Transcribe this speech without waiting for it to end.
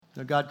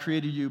Now, God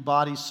created you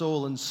body,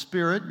 soul, and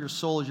spirit. Your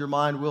soul is your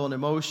mind, will, and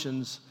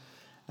emotions.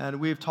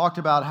 And we've talked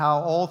about how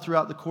all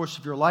throughout the course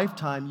of your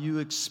lifetime you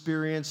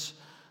experience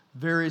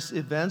various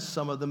events.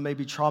 Some of them may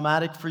be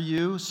traumatic for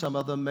you. Some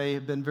of them may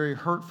have been very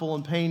hurtful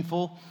and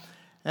painful.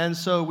 And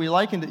so we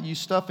likened it, you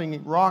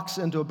stuffing rocks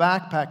into a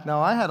backpack. Now,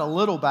 I had a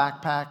little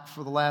backpack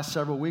for the last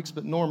several weeks,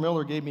 but Norm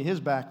Miller gave me his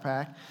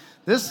backpack.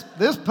 This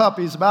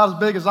puppy's about as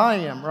big as I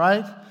am,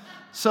 right?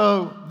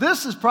 So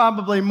this is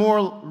probably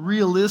more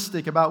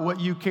realistic about what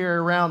you carry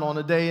around on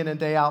a day in and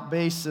day out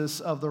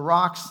basis of the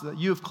rocks that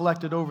you have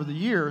collected over the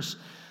years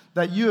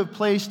that you have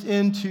placed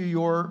into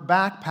your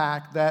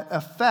backpack that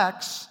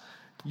affects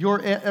your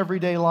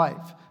everyday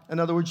life. In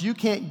other words, you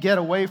can't get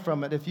away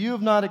from it. If you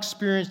have not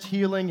experienced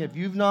healing, if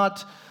you've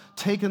not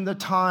taken the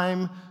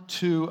time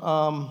to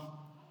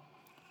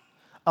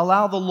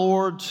allow the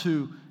Lord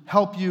to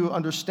help you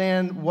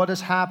understand what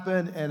has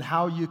happened and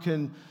how you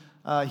can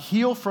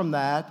heal from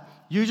that,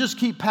 you just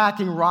keep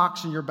packing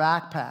rocks in your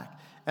backpack.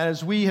 And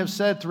as we have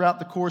said throughout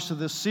the course of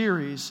this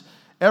series,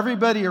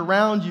 everybody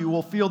around you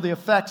will feel the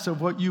effects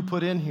of what you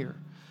put in here.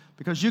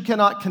 Because you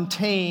cannot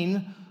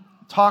contain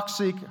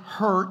toxic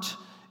hurt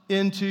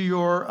into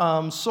your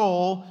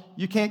soul.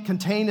 You can't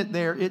contain it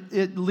there.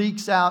 It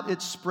leaks out.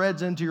 It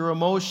spreads into your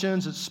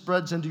emotions. It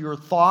spreads into your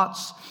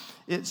thoughts.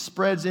 It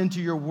spreads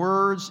into your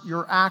words,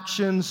 your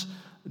actions,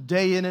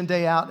 day in and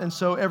day out. And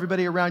so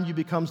everybody around you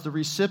becomes the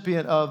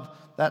recipient of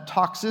that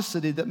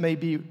toxicity that may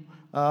be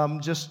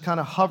just kind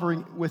of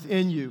hovering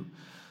within you.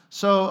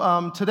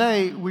 So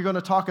today we're going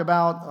to talk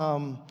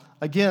about,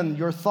 again,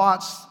 your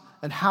thoughts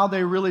and how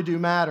they really do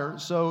matter.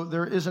 So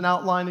there is an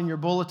outline in your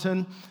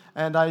bulletin,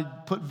 and I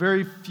put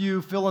very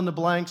few fill in the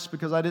blanks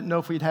because I didn't know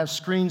if we'd have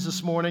screens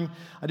this morning.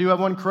 I do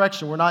have one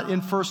correction. We're not in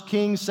 1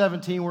 Kings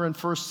 17. We're in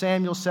 1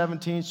 Samuel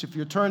 17. So if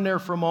you turn there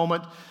for a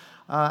moment,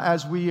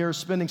 as we are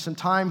spending some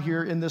time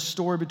here in this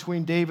story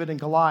between David and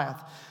Goliath.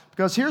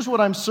 Because here's what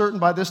I'm certain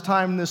by this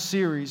time in this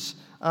series.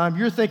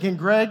 You're thinking,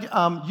 Greg,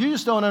 you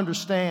just don't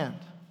understand.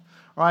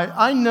 All right?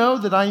 I know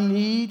that I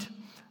need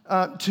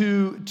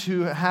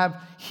to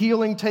have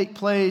healing take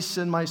place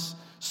in my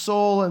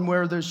soul and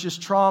where there's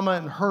just trauma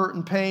and hurt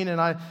and pain,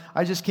 and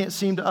I just can't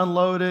seem to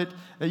unload it.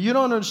 You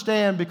don't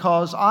understand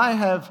because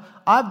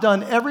I've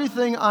done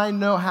everything I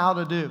know how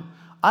to do.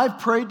 I've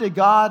prayed to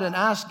God and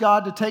asked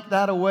God to take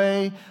that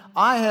away.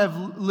 I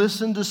have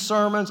listened to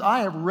sermons. I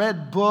have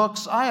read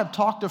books. I have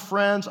talked to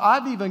friends.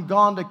 I've even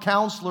gone to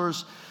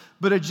counselors,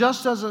 but it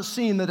just doesn't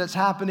seem that it's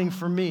happening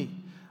for me.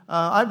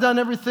 I've done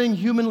everything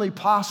humanly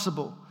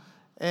possible.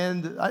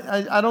 And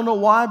I don't know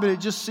why, but it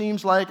just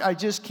seems like I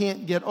just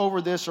can't get over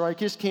this, or I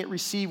just can't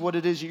receive what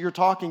it is that you're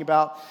talking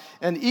about.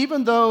 And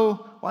even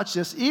though, watch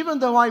this, even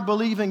though I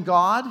believe in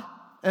God,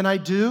 and I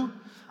do,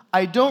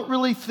 I don't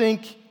really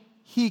think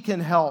He can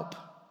help.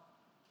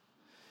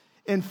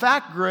 In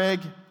fact, Greg,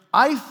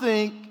 I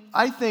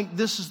think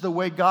this is the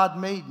way God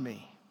made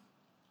me.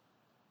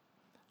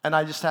 And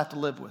I just have to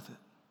live with it.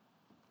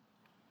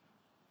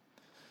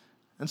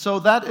 And so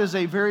that is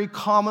a very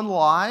common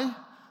lie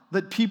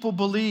that people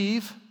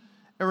believe.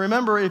 And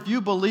remember, if you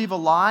believe a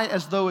lie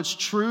as though it's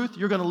truth,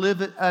 you're going to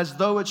live it as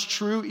though it's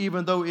true,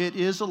 even though it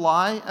is a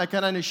lie. I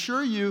can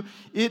assure you,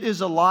 it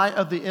is a lie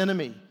of the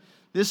enemy.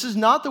 This is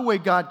not the way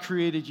God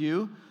created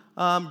you.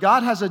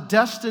 God has a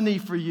destiny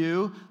for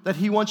you that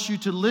He wants you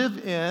to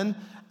live in.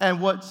 And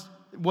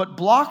what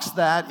blocks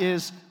that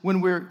is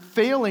when we're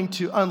failing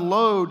to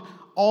unload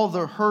all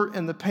the hurt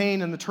and the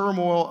pain and the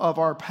turmoil of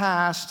our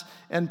past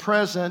and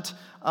present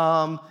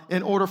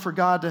in order for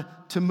God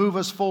to move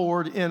us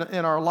forward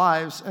in our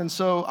lives. And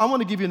so I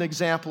want to give you an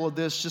example of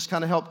this, just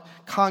kind of help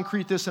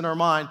concrete this in our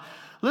mind.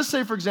 Let's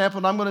say, for example,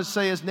 and I'm going to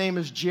say his name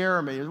is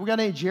Jeremy. We got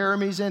any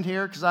Jeremys in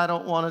here? Because I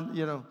don't want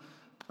to, All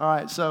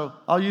right, so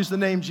I'll use the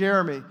name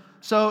Jeremy.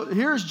 So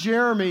here's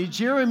Jeremy.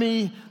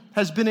 Jeremy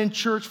has been in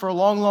church for a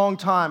long, long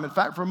time. In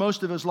fact, for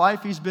most of his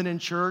life, he's been in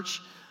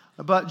church.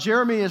 But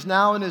Jeremy is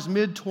now in his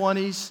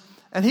mid-20s,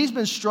 and he's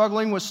been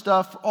struggling with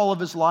stuff all of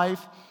his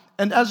life.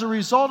 And as a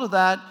result of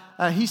that,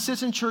 he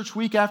sits in church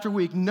week after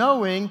week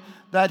knowing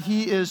that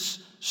he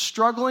is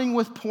struggling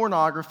with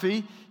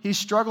pornography. He's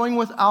struggling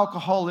with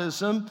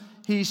alcoholism.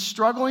 He's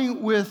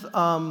struggling with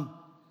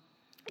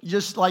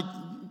just like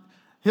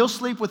he'll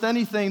sleep with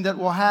anything that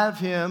will have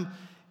him.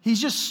 He's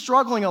just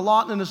struggling a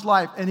lot in his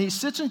life. And he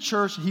sits in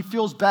church. He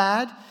feels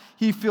bad.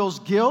 He feels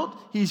guilt.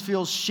 He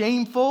feels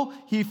shameful.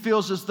 He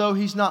feels as though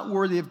he's not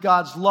worthy of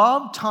God's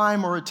love,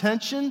 time, or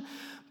attention.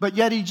 But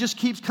yet he just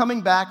keeps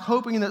coming back,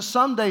 hoping that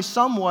someday,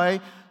 some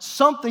way,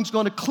 something's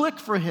going to click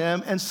for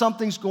him and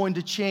something's going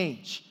to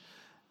change.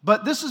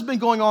 But this has been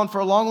going on for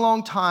a long,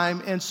 long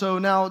time. And so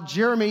now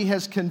Jeremy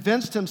has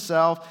convinced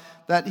himself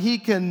that he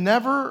can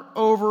never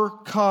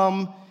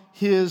overcome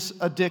his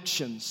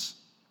addictions.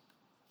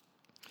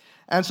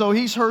 And so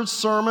he's heard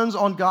sermons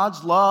on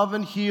God's love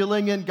and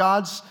healing and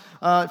God's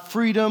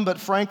freedom, but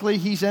frankly,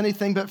 he's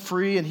anything but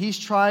free. And he's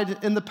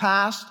tried in the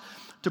past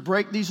to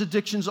break these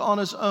addictions on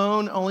his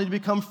own, only to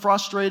become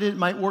frustrated. It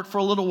might work for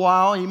a little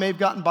while. He may have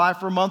gotten by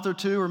for a month or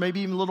two, or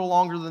maybe even a little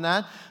longer than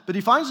that. But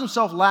he finds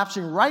himself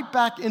lapsing right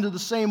back into the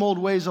same old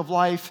ways of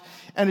life,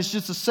 and it's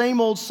just the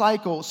same old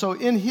cycle. So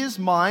in his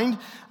mind,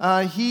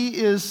 he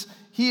is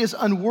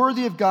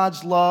unworthy of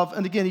God's love.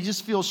 And again, he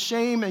just feels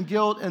shame and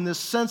guilt and this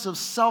sense of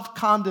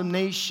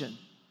self-condemnation.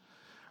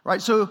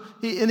 Right? So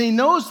he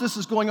knows this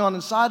is going on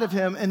inside of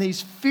him, and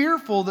he's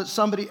fearful that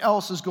somebody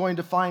else is going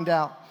to find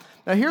out.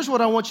 Now, here's what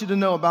I want you to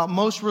know about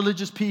most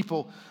religious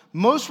people.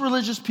 Most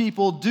religious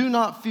people do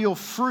not feel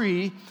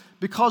free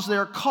because they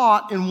are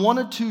caught in one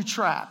of two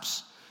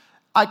traps.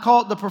 I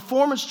call it the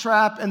performance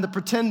trap and the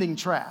pretending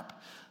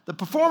trap. The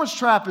performance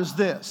trap is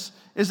this,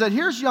 is that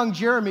here's young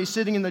Jeremy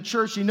sitting in the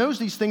church. He knows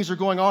these things are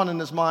going on in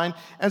his mind,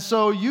 and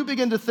so you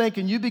begin to think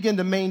and you begin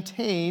to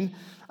maintain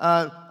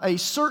a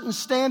certain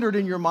standard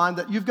in your mind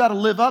that you've got to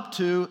live up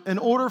to in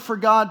order for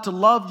God to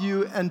love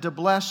you and to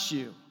bless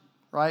you,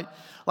 right?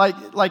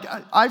 Like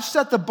I've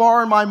set the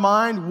bar in my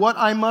mind what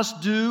I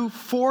must do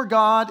for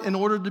God in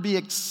order to be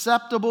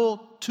acceptable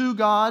to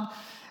God.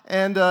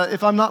 And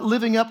if I'm not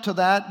living up to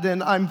that,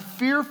 then I'm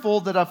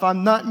fearful that if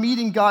I'm not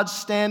meeting God's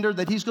standard,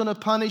 that He's going to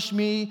punish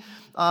me.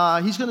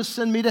 He's going to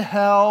send me to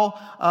hell.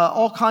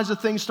 All kinds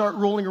of things start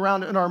rolling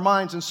around in our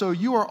minds. And so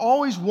you are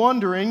always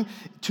wondering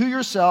to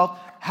yourself,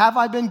 have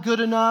I been good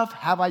enough?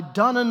 Have I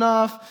done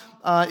enough?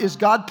 Is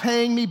God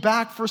paying me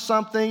back for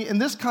something?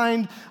 And this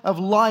kind of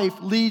life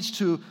leads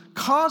to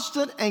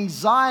constant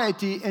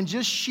anxiety and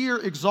just sheer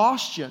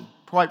exhaustion,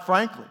 quite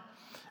frankly.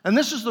 And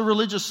this is the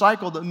religious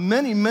cycle that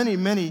many, many,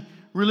 many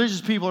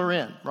religious people are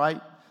in,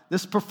 right?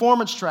 This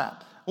performance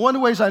trap. One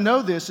of the ways I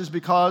know this is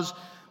because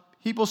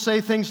people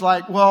say things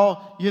like,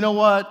 well, you know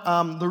what?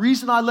 The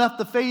reason I left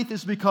the faith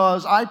is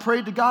because I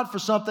prayed to God for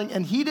something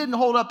and He didn't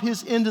hold up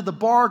His end of the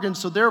bargain,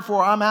 so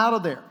therefore I'm out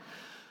of there.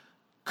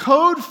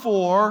 Code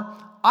for,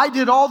 I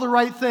did all the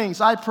right things.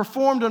 I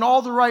performed in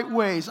all the right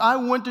ways. I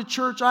went to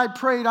church, I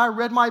prayed, I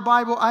read my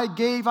Bible, I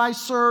gave, I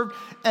served,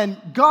 and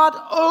God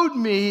owed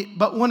me,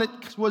 but when it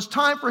was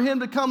time for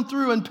Him to come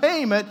through and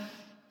payment,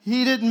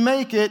 He didn't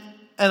make it,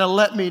 and it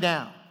let me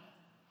down.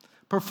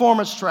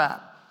 Performance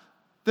trap.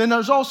 Then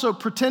there's also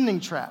pretending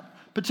trap.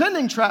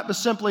 Pretending trap is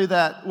simply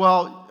that,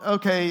 well,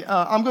 okay,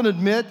 I'm going to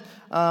admit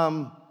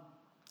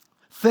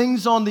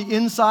things on the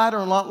inside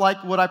are not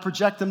like what I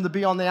project them to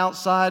be on the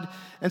outside.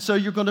 And so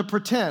you're going to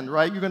pretend,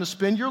 right? You're going to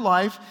spend your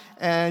life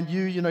and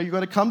you're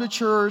going to come to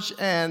church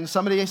and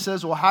somebody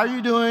says, well, how are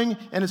you doing?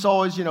 And it's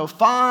always,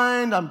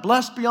 fine, I'm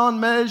blessed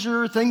beyond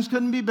measure, things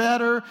couldn't be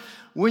better.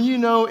 When you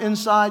know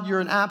inside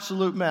you're an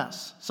absolute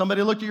mess.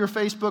 Somebody looked at your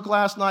Facebook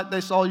last night,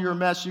 they saw you're a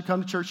mess, you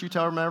come to church, you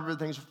tell them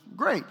everything's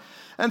great.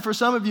 And for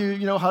some of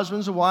you,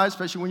 husbands and wives,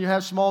 especially when you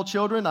have small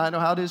children, I know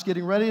how it is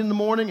getting ready in the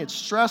morning. It's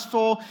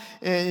stressful,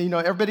 and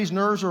everybody's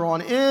nerves are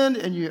on end.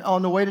 And you,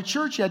 on the way to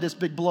church, you had this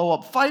big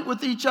blow-up fight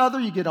with each other.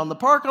 You get on the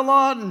parking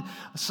lot, and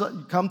so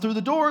you come through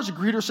the doors. The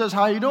greeter says,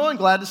 "How you doing?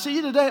 Glad to see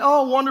you today."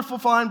 "Oh, wonderful,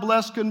 fine,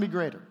 blessed, couldn't be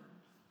greater."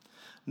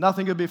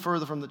 Nothing could be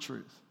further from the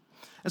truth.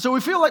 And so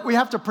we feel like we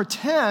have to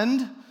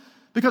pretend,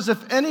 because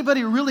if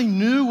anybody really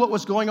knew what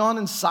was going on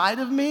inside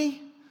of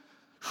me,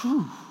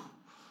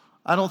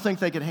 I don't think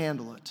they could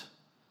handle it.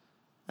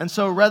 And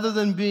so rather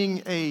than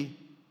being a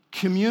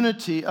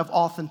community of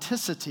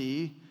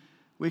authenticity,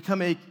 we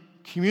become a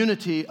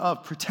community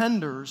of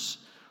pretenders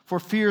for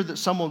fear that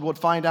someone would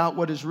find out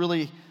what is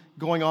really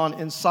going on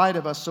inside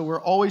of us. So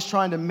we're always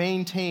trying to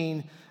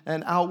maintain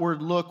an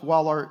outward look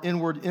while our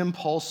inward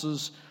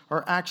impulses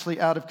are actually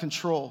out of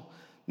control.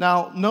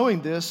 Now,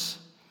 knowing this,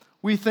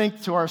 we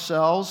think to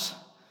ourselves,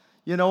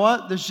 you know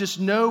what? There's just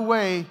no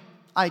way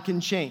I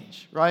can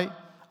change, right?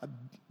 I've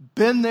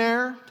been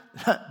there,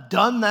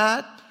 done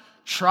that,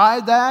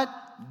 tried that,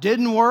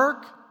 didn't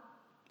work,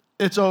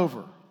 it's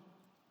over.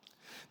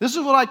 This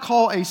is what I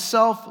call a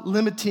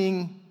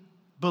self-limiting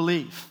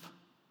belief.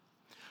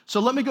 So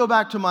let me go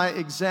back to my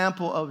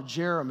example of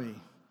Jeremy.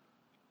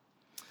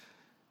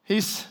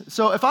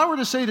 So if I were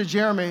to say to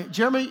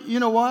Jeremy, you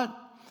know what?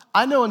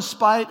 I know in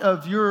spite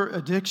of your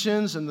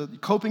addictions and the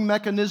coping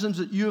mechanisms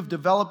that you have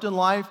developed in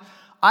life,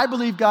 I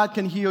believe God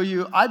can heal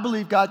you. I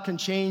believe God can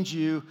change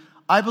you.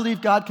 I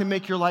believe God can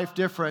make your life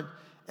different.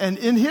 And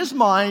in his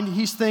mind,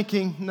 he's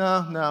thinking,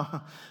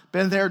 no,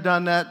 been there,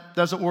 done that,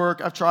 doesn't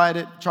work. I've tried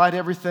it, tried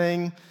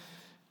everything.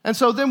 And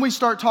so then we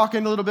start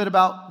talking a little bit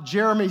about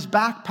Jeremy's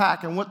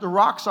backpack and what the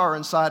rocks are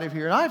inside of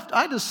here. And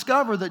I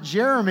discovered that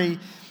Jeremy,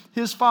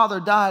 his father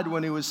died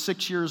when he was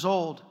 6 years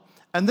old.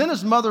 And then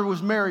his mother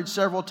was married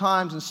several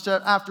times,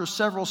 and after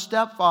several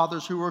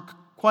stepfathers who were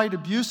quite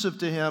abusive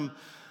to him,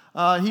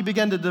 he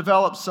began to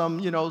develop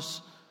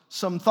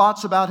some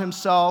thoughts about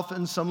himself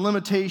and some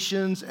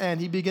limitations,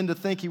 and he began to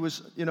think he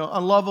was,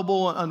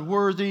 unlovable and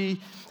unworthy,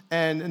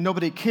 and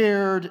nobody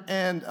cared.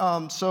 And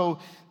so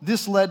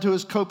this led to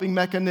his coping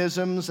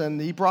mechanisms,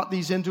 and he brought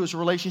these into his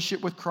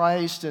relationship with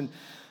Christ, and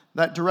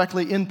that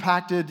directly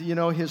impacted,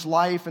 his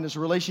life and his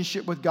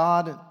relationship with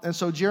God. And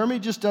so Jeremy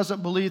just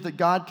doesn't believe that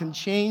God can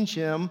change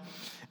him,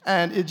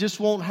 and it just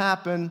won't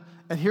happen.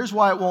 And here's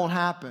why it won't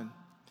happen.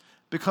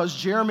 because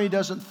Jeremy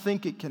doesn't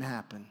think it can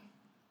happen.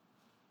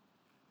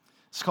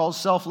 It's called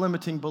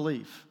self-limiting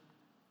belief.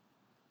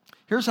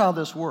 Here's how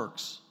this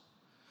works.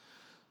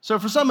 So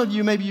for some of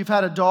you, maybe you've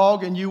had a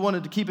dog and you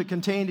wanted to keep it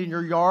contained in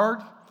your yard,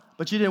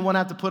 but you didn't want to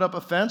have to put up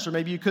a fence, or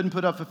maybe you couldn't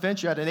put up a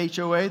fence. You had an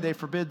HOA, they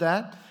forbid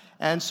that.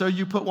 And so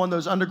you put one of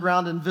those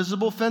underground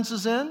invisible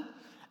fences in.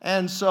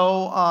 And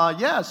so,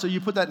 so you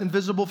put that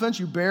invisible fence,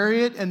 you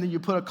bury it, and then you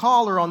put a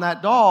collar on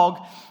that dog,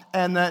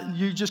 and that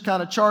you just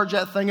kind of charge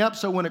that thing up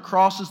so when it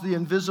crosses the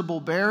invisible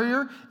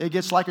barrier, it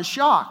gets like a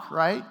shock,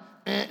 right?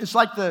 It's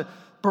like the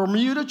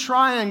Bermuda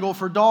Triangle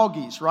for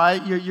doggies,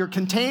 right? You're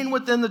contained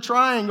within the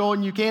triangle,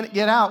 and you can't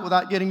get out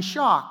without getting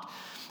shocked.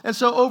 And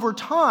so over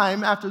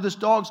time, after this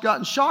dog's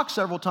gotten shocked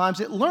several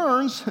times, it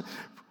learns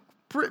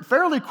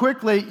fairly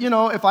quickly,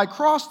 if I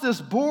cross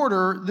this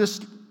border,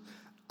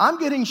 I'm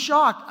getting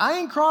shocked. I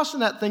ain't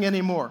crossing that thing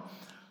anymore.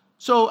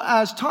 So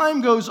as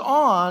time goes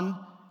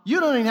on, you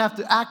don't even have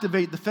to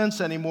activate the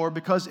fence anymore,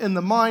 because in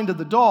the mind of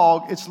the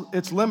dog,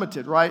 it's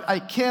limited, right? I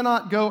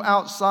cannot go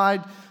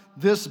outside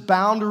this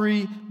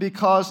boundary,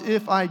 because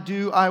if I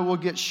do, I will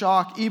get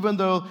shocked, even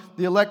though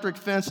the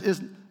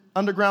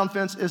underground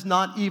fence is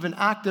not even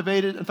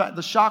activated. In fact,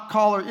 the shock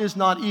collar is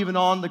not even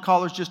on. The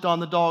collar's just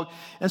on the dog.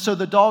 And so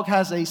the dog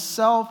has a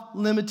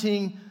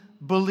self-limiting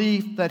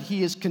belief that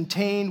he is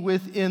contained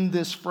within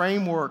this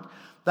framework.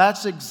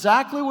 That's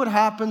exactly what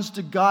happens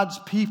to God's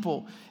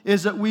people,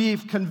 is that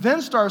we've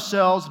convinced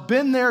ourselves,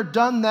 been there,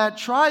 done that,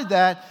 tried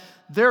that.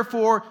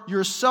 Therefore,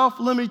 your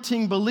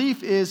self-limiting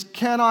belief is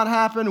cannot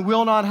happen,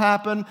 will not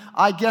happen.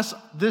 I guess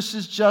this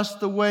is just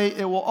the way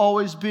it will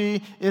always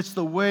be. It's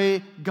the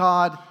way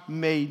God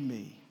made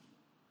me.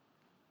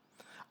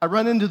 I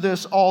run into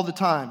this all the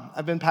time.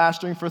 I've been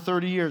pastoring for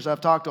 30 years. I've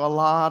talked to a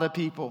lot of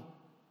people.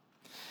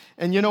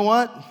 And you know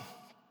what?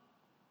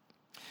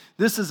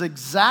 This is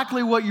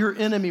exactly what your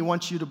enemy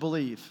wants you to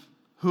believe,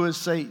 who is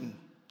Satan.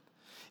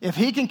 If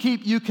he can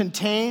keep you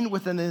contained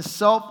within his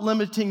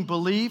self-limiting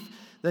belief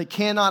that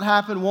cannot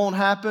happen, won't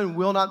happen,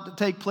 will not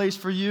take place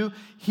for you,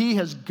 he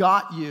has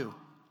got you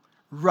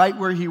right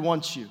where he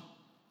wants you.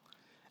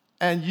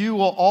 And you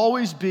will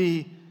always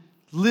be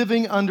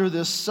living under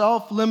this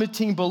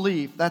self-limiting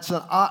belief. That's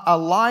a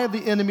lie of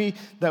the enemy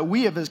that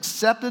we have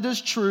accepted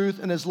as truth,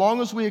 and as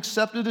long as we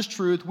accept it as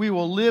truth, we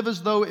will live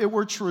as though it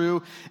were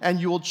true,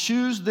 and you will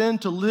choose then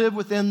to live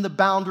within the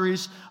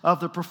boundaries of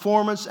the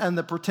performance and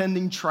the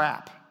pretending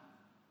trap.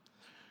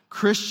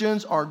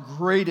 Christians are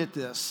great at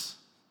this.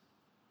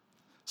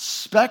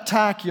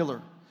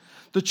 Spectacular.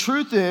 The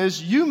truth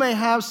is, you may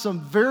have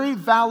some very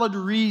valid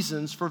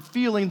reasons for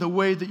feeling the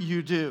way that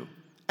you do,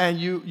 and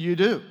you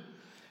do.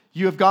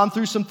 You have gone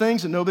through some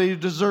things that nobody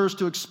deserves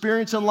to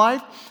experience in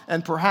life,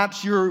 and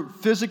perhaps you're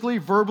physically,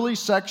 verbally,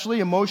 sexually,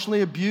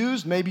 emotionally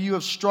abused. Maybe you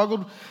have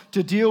struggled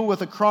to deal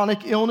with a chronic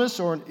illness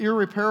or an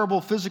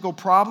irreparable physical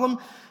problem.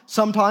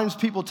 Sometimes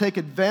people take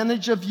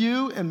advantage of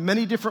you in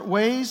many different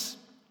ways.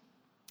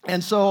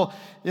 And so,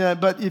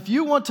 but if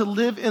you want to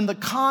live in the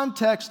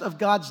context of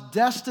God's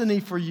destiny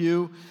for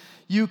you,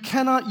 you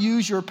cannot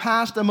use your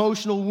past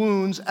emotional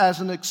wounds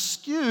as an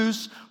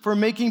excuse for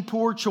making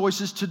poor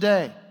choices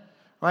today.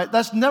 Right?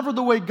 That's never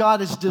the way God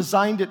has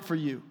designed it for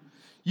you.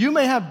 You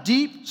may have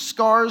deep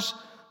scars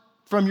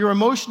from your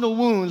emotional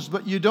wounds,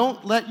 but you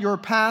don't let your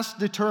past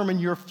determine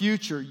your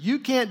future. You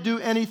can't do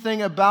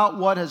anything about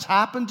what has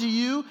happened to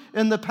you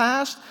in the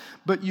past,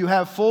 but you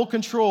have full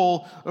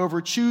control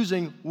over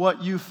choosing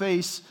what you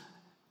face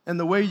and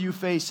the way you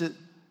face it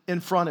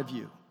in front of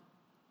you.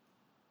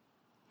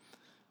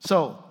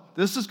 So,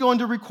 this is going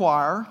to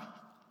require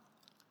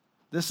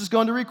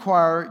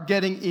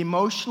getting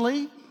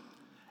emotionally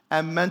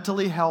and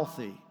mentally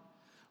healthy.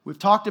 We've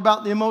talked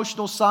about the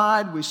emotional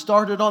side. We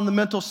started on the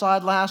mental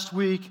side last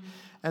week.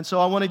 And so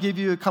I want to give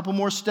you a couple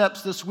more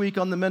steps this week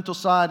on the mental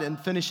side and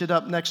finish it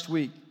up next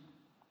week.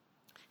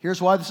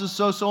 Here's why this is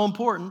so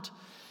important.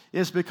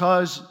 Is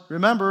because,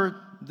 remember,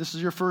 this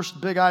is your first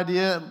big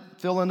idea,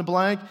 fill in the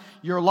blank.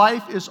 Your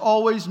life is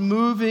always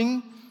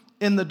moving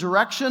in the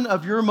direction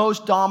of your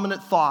most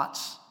dominant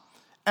thoughts.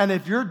 And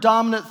if your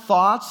dominant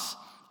thoughts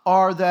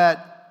are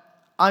that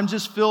I'm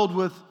just filled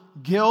with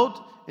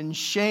guilt and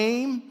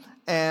shame,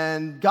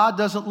 and God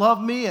doesn't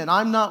love me, and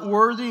I'm not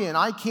worthy, and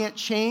I can't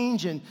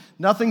change, and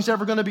nothing's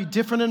ever going to be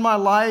different in my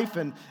life,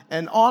 and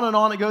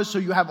on it goes. So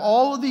you have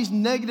all of these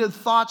negative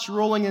thoughts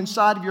rolling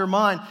inside of your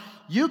mind.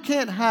 You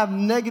can't have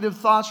negative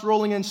thoughts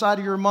rolling inside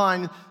of your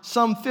mind,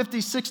 some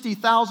 50,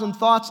 60,000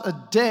 thoughts a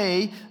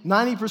day,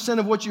 90%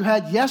 of what you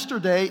had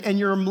yesterday, and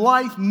your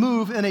life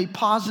move in a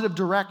positive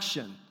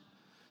direction.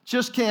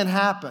 Just can't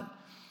happen.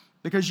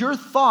 Because your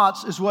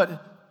thoughts is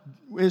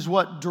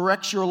what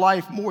directs your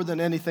life more than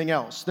anything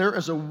else. There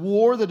is a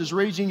war that is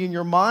raging in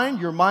your mind.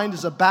 Your mind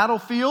is a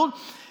battlefield,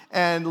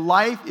 and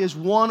life is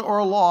won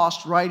or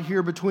lost right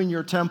here between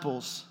your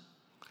temples.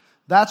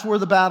 That's where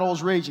the battle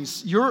is raging.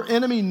 Your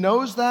enemy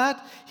knows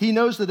that. He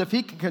knows that if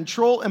he can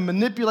control and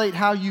manipulate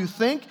how you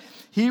think,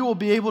 he will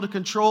be able to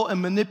control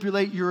and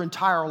manipulate your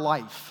entire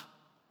life.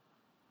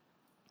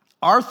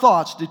 Our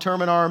thoughts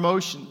determine our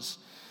emotions.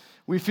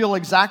 We feel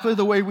exactly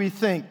the way we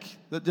think.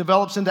 That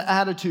develops into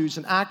attitudes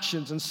and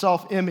actions and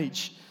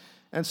self-image.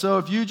 And so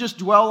if you just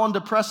dwell on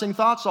depressing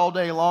thoughts all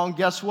day long,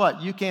 guess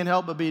what? You can't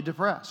help but be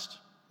depressed,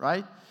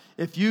 right?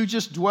 If you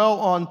just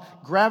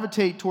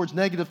gravitate towards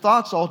negative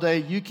thoughts all day,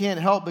 you can't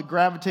help but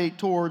gravitate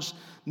towards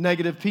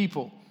negative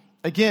people.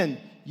 Again,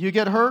 you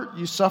get hurt,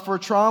 you suffer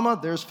trauma,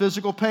 there's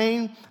physical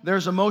pain,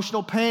 there's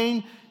emotional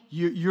pain.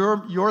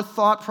 Your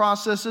thought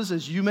processes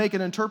as you make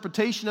an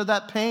interpretation of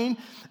that pain,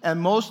 and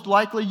most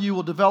likely you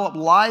will develop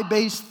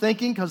lie-based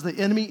thinking because the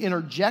enemy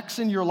interjects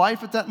in your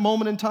life at that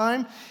moment in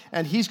time,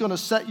 and he's going to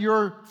set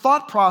your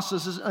thought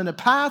processes in a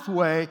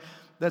pathway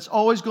that's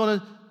always going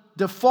to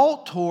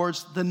default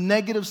towards the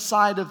negative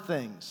side of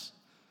things.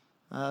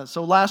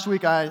 So last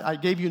week I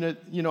gave you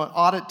an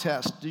audit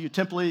test. Do you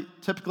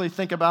typically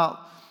think about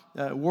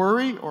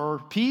worry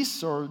or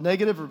peace or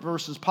negative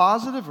versus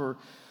positive or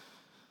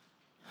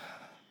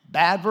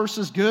bad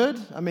versus good?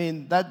 I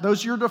mean,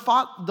 those are your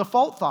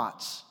default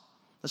thoughts.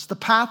 That's the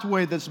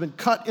pathway that's been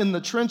cut in the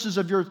trenches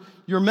of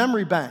your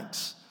memory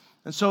banks.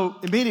 And so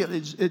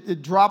immediately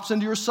it drops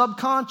into your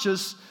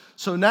subconscious.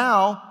 So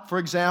now, for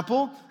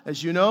example,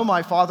 as you know,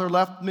 my father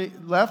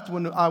left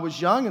when I was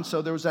young, and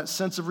so there was that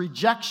sense of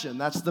rejection.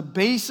 That's the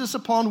basis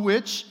upon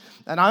which,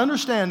 and I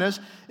understand this,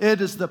 it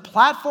is the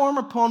platform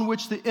upon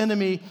which the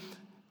enemy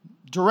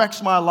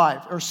directs my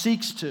life or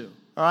seeks to.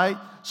 All right?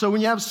 So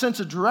when you have a sense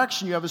of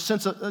direction, you have a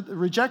sense of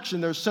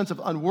rejection, there's a sense of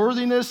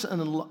unworthiness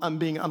and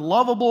being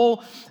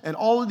unlovable and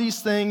all of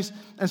these things.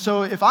 And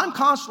so if I'm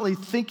constantly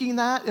thinking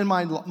that in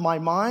my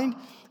mind,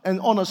 and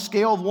on a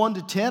scale of 1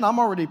 to 10, I'm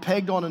already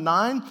pegged on a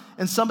 9,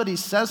 and somebody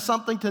says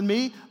something to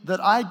me that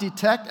I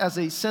detect as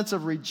a sense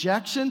of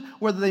rejection,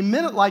 whether they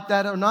meant it like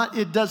that or not,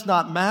 it does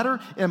not matter.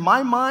 In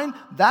my mind,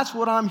 that's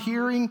what I'm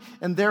hearing,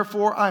 and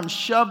therefore I'm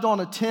shoved on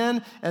a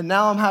 10, and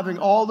now I'm having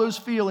all those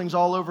feelings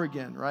all over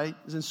again, right?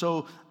 And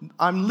so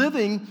I'm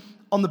living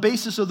on the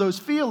basis of those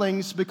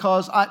feelings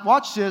because,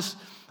 watch this,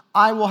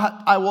 I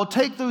will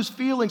take those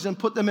feelings and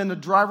put them in the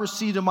driver's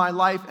seat of my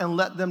life and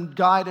let them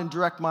guide and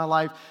direct my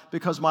life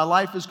because my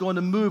life is going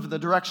to move in the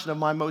direction of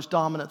my most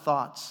dominant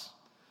thoughts.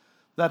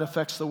 That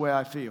affects the way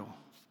I feel.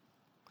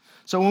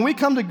 So when we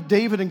come to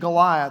David and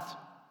Goliath,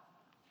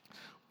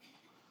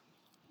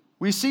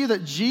 we see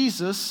that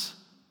Jesus,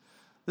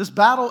 this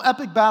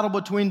epic battle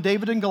between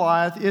David and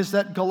Goliath, is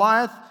that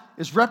Goliath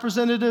is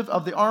representative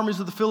of the armies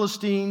of the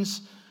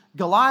Philistines.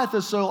 Goliath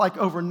is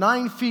over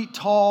 9 feet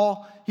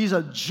tall. He's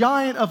a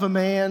giant of a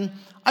man.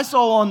 I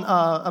saw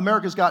on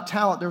America's Got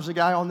Talent, there was a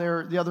guy on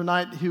there the other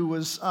night who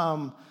was,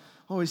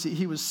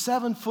 he was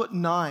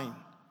 7'9",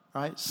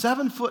 right?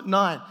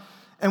 7'9".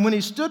 And when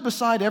he stood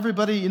beside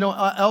everybody,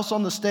 else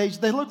on the stage,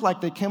 they looked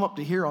like they came up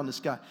to here on this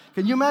guy.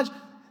 Can you imagine?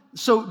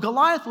 So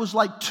Goliath was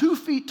like 2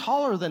 feet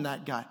taller than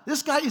that guy.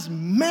 This guy is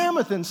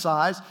mammoth in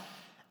size.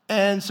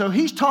 And so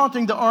he's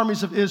taunting the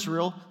armies of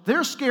Israel.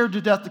 They're scared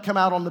to death to come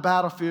out on the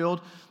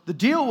battlefield. The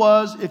deal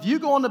was, if you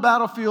go on the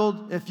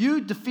battlefield, if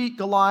you defeat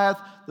Goliath,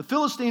 the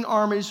Philistine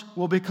armies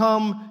will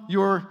become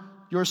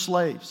your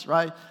slaves,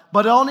 right?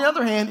 But on the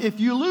other hand, if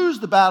you lose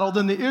the battle,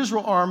 then the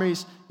Israel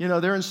armies,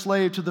 they're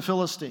enslaved to the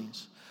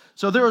Philistines.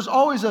 So there was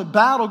always a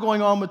battle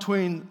going on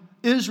between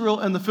Israel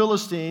and the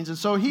Philistines. And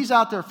so he's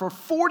out there for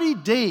 40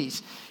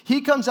 days.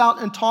 He comes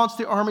out and taunts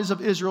the armies of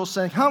Israel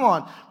saying, come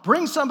on,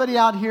 bring somebody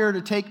out here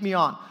to take me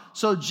on.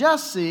 So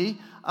Jesse,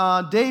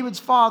 David's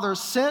father,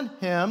 sent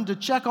him to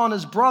check on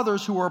his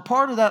brothers who were a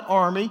part of that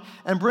army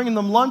and bringing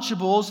them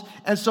Lunchables.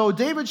 And so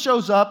David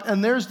shows up,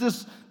 and there's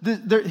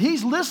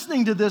he's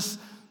listening to this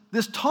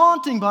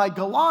taunting by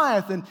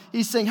Goliath, and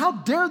he's saying, how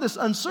dare this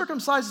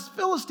uncircumcised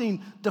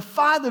Philistine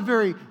defy the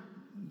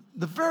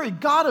very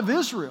God of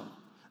Israel?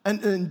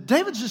 And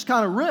David's just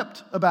kind of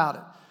ripped about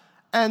it.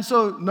 And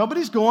so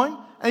nobody's going.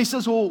 And he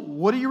says, well,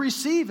 what do you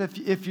receive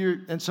if you're...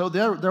 And so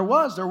there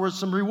were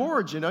some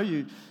rewards.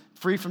 You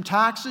free from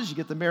taxes. You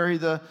get to marry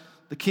the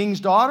king's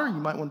daughter. You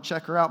might want to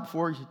check her out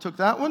before you took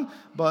that one.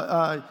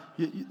 But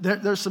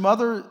there's some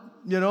other,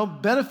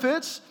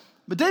 benefits.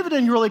 But David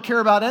didn't really care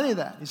about any of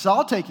that. He said,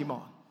 I'll take him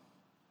on.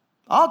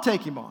 I'll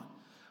take him on.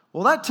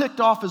 Well, that ticked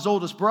off his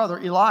oldest brother,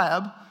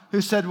 Eliab, who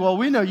said, well,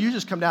 we know you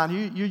just come down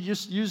here. You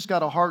just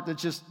got a heart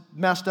that's just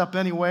messed up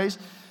anyways.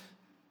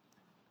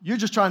 You're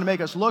just trying to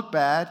make us look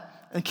bad.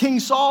 And King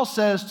Saul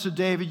says to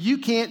David, you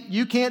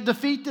can't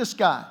defeat this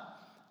guy.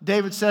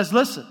 David says,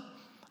 listen,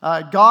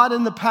 God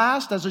in the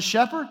past as a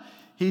shepherd,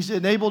 he's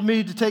enabled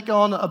me to take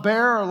on a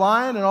bear, a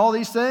lion, and all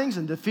these things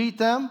and defeat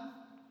them.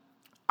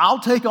 I'll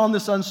take on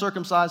this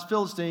uncircumcised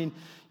Philistine.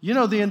 You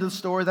know the end of the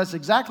story. That's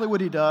exactly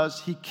what he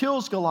does. He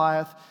kills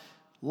Goliath,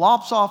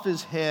 lops off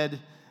his head,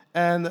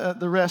 and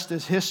the rest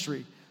is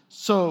history.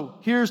 So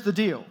here's the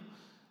deal.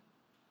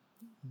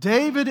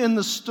 David in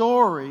the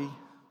story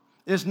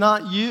is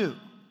not you.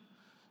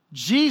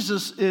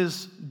 Jesus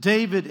is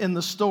David in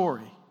the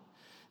story.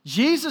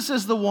 Jesus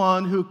is the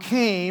one who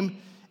came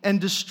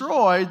and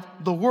destroyed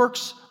the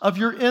works of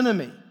your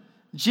enemy.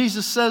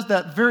 Jesus says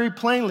that very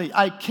plainly.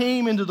 I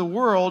came into the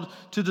world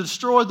to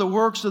destroy the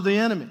works of the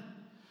enemy.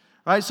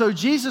 Right? So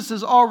Jesus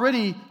has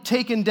already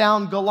taken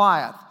down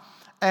Goliath.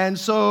 And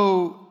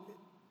so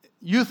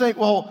you think,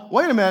 well,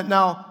 wait a minute,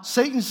 now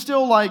Satan's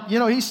still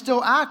he's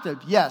still active.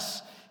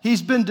 Yes,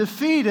 he's been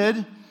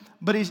defeated,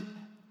 but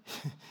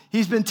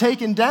he's been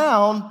taken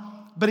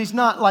down, but he's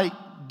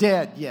not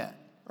dead yet,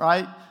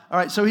 right? All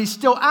right, so he's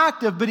still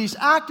active, but he's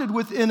acted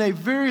within a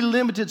very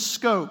limited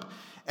scope.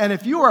 And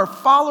if you are a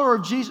follower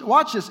of Jesus,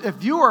 watch this,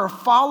 if you are a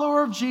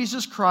follower of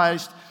Jesus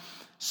Christ,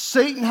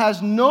 Satan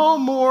has no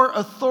more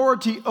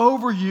authority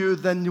over you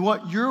than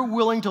what you're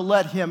willing to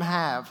let him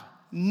have.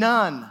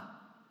 None.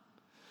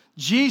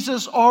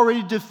 Jesus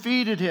already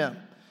defeated him.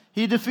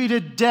 He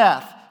defeated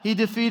death. He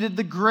defeated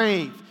the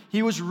grave.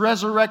 He was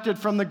resurrected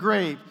from the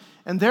grave.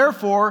 And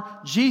therefore,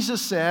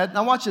 Jesus said,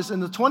 now watch this, in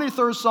the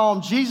 23rd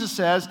Psalm, Jesus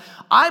says,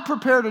 I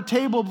prepared a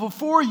table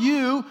before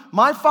you,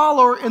 my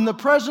follower, in the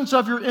presence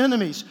of your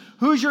enemies.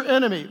 Who's your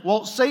enemy?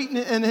 Well, Satan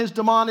and his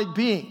demonic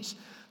beings.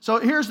 So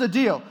here's the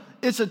deal.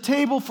 It's a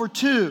table for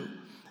two.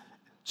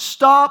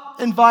 Stop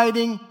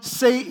inviting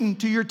Satan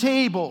to your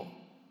table.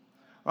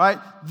 All right?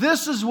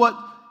 This is what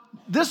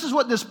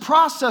this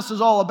process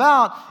is all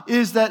about,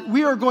 is that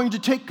we are going to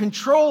take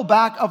control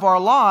back of our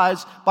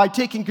lives by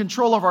taking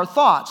control of our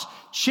thoughts.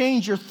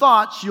 Change your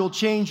thoughts, you'll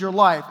change your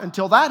life.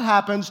 Until that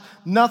happens,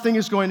 nothing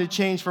is going to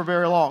change for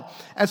very long.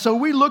 And so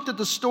we looked at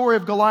the story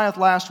of Goliath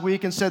last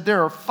week and said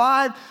there are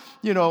 5,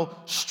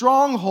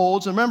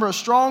 strongholds. And remember, a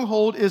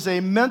stronghold is a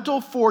mental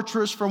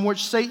fortress from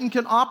which Satan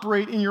can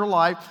operate in your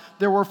life.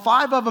 There were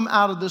 5 of them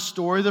out of this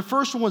story. The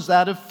first one was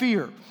that of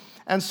fear.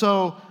 And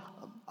so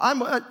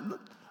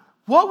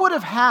what would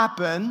have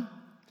happened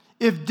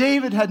if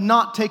David had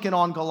not taken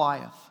on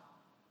Goliath?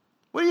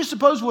 What do you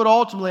suppose would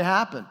ultimately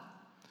happen?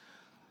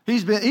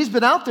 He's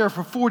been out there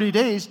for 40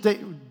 days, day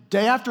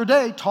after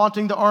day,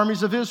 taunting the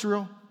armies of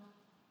Israel.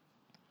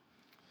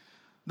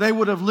 They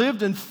would have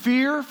lived in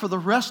fear for the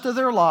rest of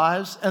their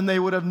lives, and they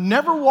would have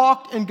never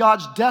walked in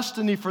God's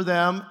destiny for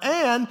them,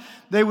 and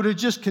they would have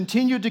just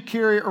continued to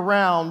carry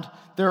around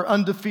their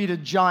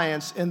undefeated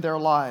giants in their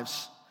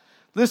lives.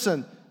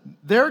 Listen,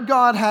 their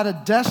God had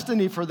a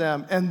destiny for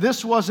them, and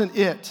this wasn't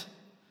it.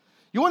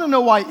 You want to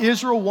know why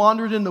Israel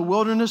wandered in the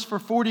wilderness for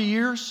 40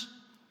 years?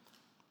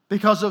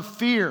 Because of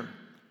fear.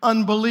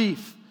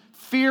 Unbelief.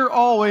 Fear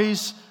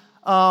always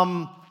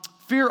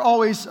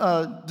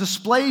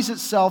displays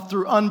itself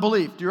through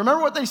unbelief. Do you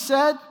remember what they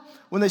said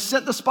when they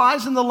sent the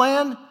spies in the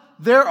land?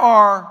 There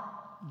are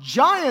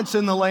giants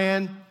in the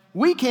land.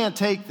 We can't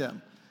take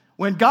them.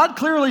 When God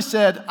clearly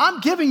said, I'm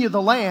giving you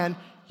the land,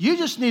 you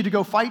just need to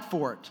go fight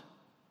for it.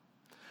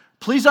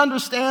 Please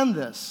understand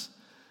this.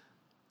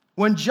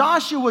 When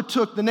Joshua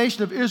took the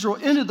nation of Israel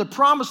into the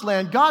promised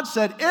land, God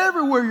said,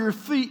 everywhere your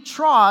feet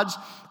trods,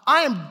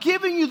 I am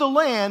giving you the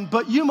land,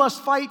 but you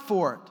must fight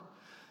for it.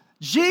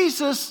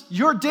 Jesus,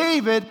 your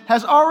David,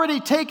 has already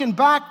taken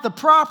back the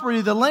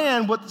property, the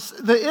land, what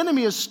the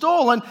enemy has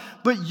stolen,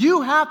 but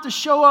you have to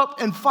show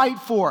up and fight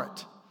for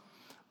it.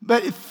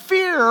 But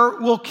fear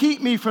will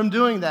keep me from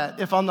doing that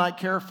if I'm not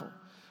careful.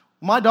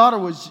 My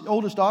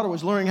oldest daughter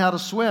was learning how to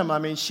swim. I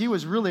mean, she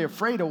was really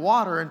afraid of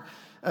water. And,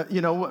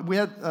 we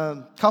had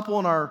a couple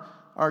in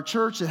our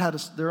church that had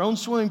their own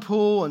swimming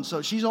pool. And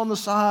so she's on the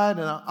side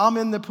and I'm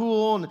in the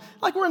pool. And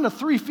we're in the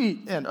 3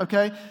 feet in,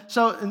 okay?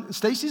 So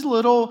Stacy's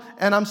little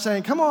and I'm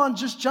saying, come on,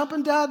 just jump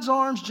in Dad's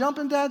arms, jump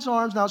in Dad's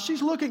arms. Now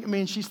she's looking at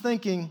me and she's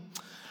thinking,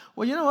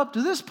 well, up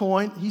to this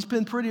point, he's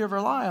been pretty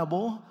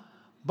reliable.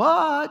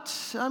 But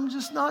I'm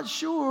just not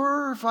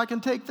sure if I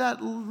can take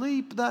that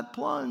leap, that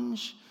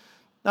plunge.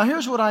 Now,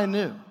 here's what I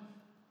knew.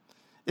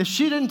 If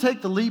she didn't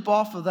take the leap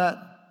off the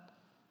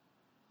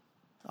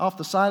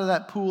side of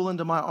that pool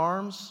into my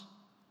arms,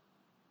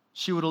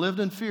 she would have lived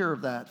in fear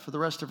of that for the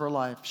rest of her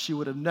life. She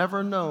would have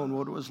never known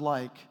what it was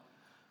like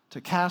to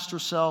cast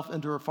herself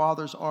into her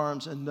father's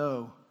arms and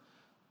know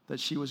that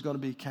she was going to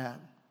be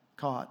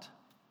caught.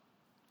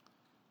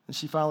 And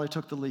she finally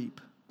took the leap.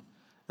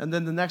 And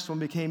then the next one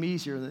became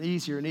easier and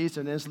easier and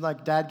easier. And it's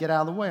like, Dad, get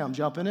out of the way. I'm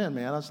jumping in,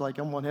 man. I was like,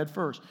 I'm going head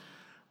first.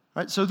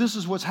 Right, so this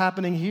is what's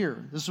happening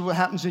here. This is what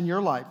happens in your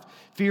life.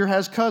 Fear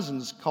has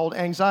cousins called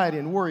anxiety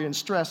and worry and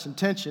stress and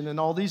tension and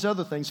all these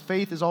other things.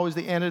 Faith is always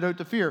the antidote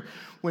to fear.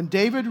 When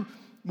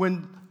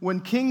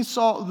King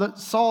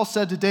Saul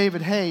said to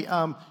David, hey,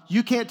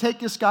 you can't take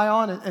this guy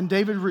on, and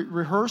David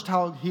rehearsed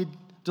how God had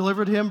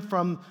delivered him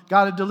from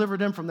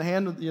the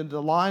hand of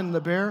the lion and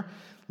the bear.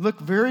 Look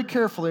very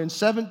carefully in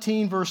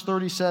 17 verse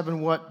 37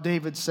 what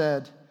David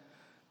said.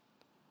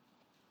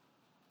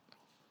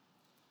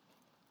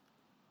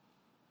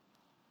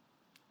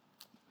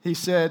 He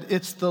said,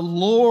 it's the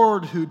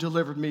Lord who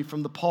delivered me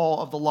from the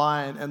paw of the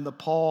lion and the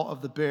paw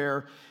of the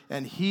bear,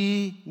 and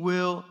he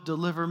will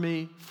deliver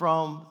me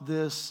from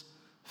this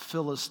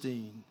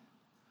Philistine.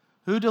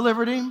 Who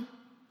delivered him?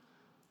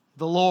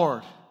 The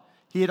Lord.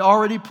 He had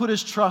already put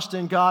his trust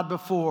in God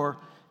before.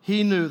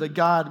 He knew that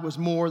God was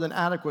more than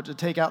adequate to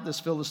take out this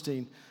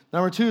Philistine.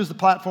 Number 2 is the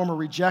platform of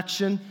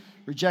rejection.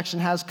 Rejection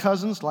has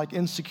cousins like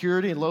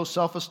insecurity and low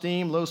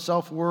self-esteem, low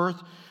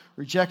self-worth.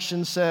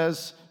 Rejection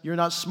says, you're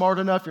not smart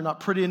enough, you're not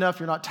pretty enough,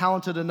 you're not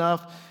talented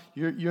enough,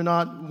 you're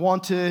not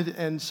wanted,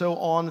 and so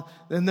on.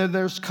 And then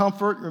there's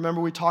comfort. Remember,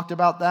 we talked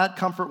about that.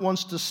 Comfort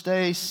wants to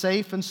stay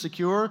safe and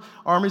secure.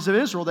 Armies of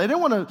Israel, they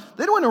didn't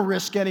want to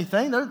risk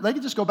anything. They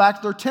could just go back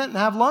to their tent and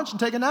have lunch and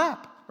take a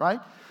nap,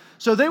 right?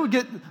 So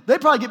they'd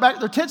probably get back to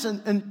their tents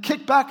and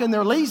kick back in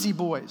their lazy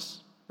boys,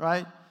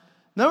 right?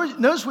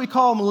 Notice we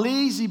call them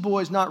lazy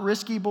boys, not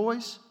risky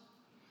boys.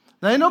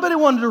 Now, nobody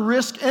wanted to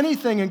risk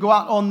anything and go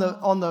out on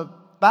the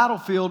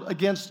battlefield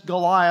against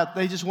Goliath.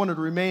 They just wanted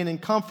to remain in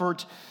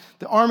comfort.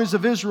 The armies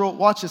of Israel,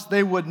 watch this,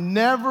 they would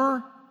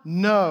never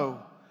know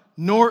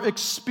nor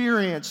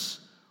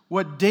experience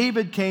what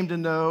David came to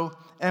know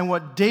and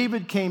what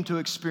David came to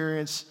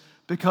experience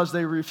because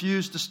they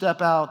refused to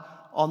step out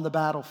on the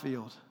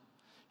battlefield.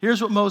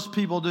 Here's what most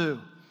people do.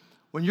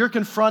 When you're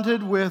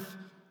confronted with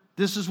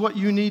this is what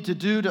you need to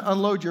do to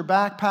unload your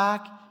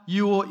backpack,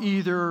 you will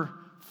either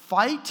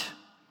fight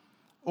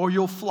or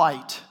you'll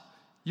flight.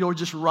 You'll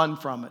just run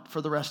from it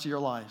for the rest of your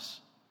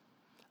lives.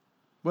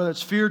 Whether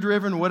it's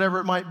fear-driven, whatever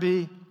it might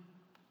be,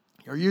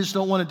 or you just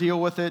don't want to deal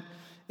with it.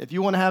 If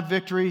you want to have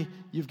victory,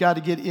 you've got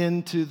to get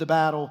into the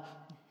battle.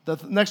 The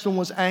next one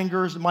was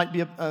anger. It might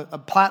be a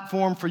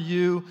platform for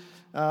you.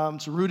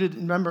 It's rooted,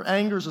 remember,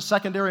 anger is a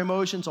secondary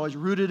emotion. It's always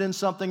rooted in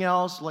something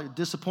else, like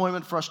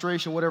disappointment,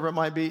 frustration, whatever it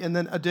might be, and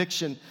then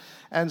addiction.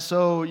 And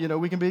so,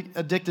 we can be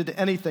addicted to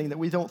anything that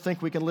we don't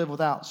think we can live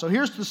without. So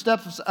here's the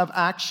steps of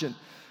action.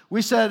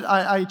 We said,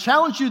 I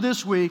challenge you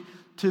this week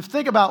to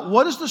think about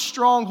what is the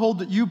stronghold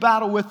that you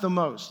battle with the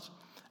most.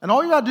 And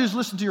all you got to do is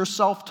listen to your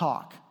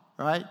self-talk,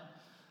 right?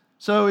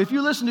 So if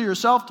you listen to your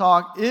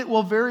self-talk, it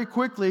will very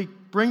quickly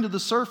bring to the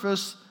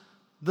surface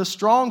the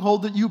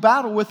stronghold that you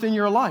battle with in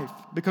your life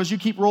because you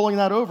keep rolling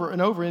that over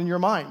and over in your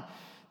mind.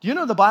 Do you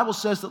know the Bible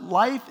says that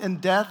life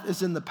and death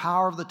is in the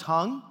power of the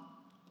tongue?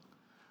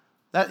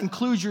 That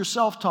includes your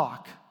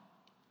self-talk,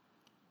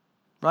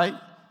 right?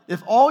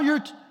 If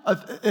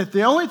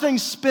the only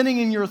things spinning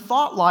in your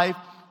thought life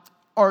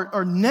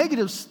are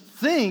negative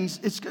things,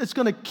 it's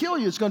going to kill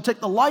you. It's going to take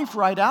the life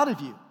right out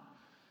of you.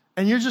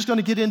 And you're just going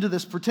to get into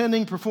this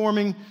pretending,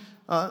 performing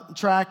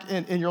track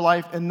in your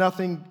life, and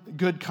nothing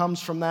good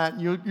comes from that.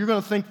 You're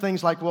going to think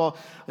things like, well,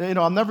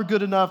 I'm never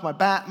good enough.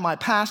 My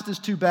past is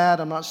too bad.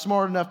 I'm not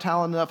smart enough,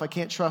 talented enough. I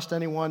can't trust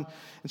anyone.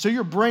 And so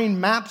your brain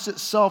maps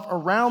itself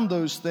around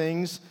those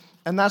things,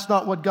 and that's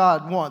not what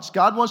God wants.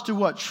 God wants to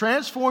what?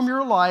 Transform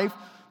your life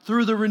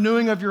through the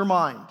renewing of your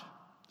mind.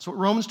 That's what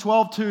Romans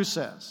 12:2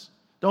 says.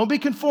 Don't be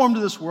conformed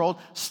to this world.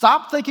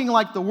 Stop thinking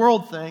like the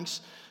world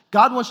thinks.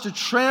 God wants to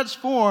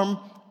transform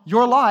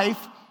your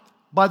life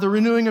by the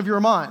renewing of your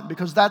mind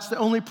because that's the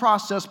only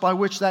process by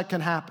which that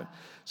can happen.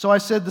 So I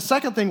said the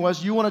second thing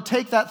was you want to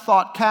take that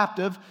thought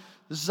captive.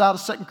 This is out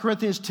of 2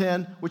 Corinthians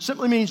 10, which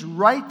simply means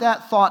write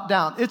that thought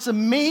down. It's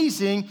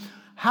amazing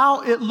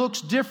how it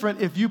looks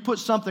different if you put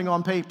something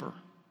on paper.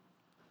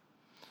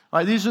 All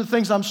right, these are the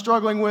things I'm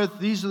struggling with.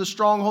 These are the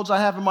strongholds I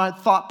have in my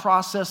thought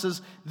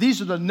processes. These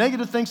are the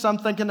negative things I'm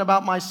thinking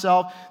about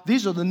myself.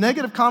 These are the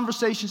negative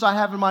conversations I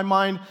have in my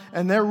mind,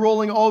 and they're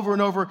rolling over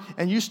and over,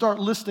 and you start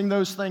listing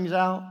those things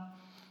out.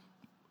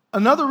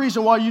 Another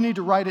reason why you need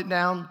to write it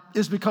down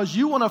is because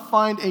you want to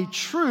find a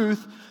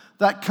truth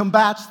that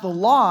combats the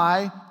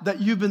lie that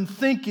you've been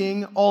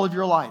thinking all of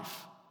your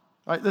life.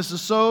 All right, this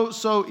is so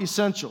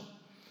essential.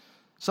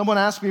 Someone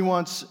asked me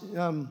once,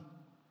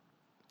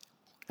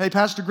 hey,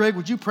 Pastor Greg,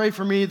 would you pray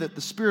for me that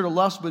the spirit of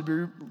lust would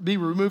be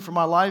removed from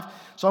my life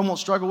so I won't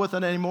struggle with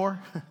it anymore?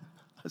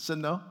 I said,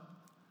 no.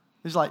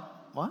 He's like,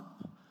 what?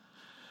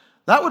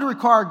 That would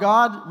require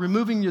God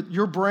removing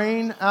your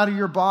brain out of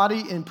your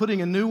body and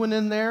putting a new one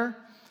in there.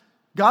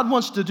 God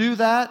wants to do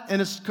that, and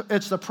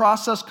it's the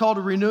process called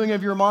a renewing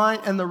of your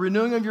mind, and the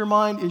renewing of your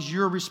mind is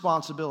your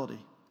responsibility.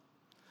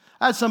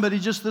 I had somebody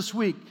just this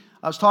week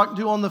I was talking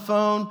to on the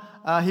phone.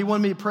 He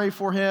wanted me to pray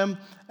for him,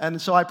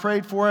 and so I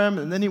prayed for him,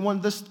 and then he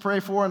wanted this to pray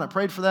for, and I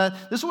prayed for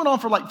that. This went on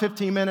for like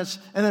 15 minutes,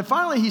 and then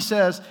finally he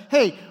says,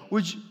 hey,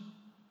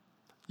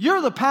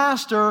 you're the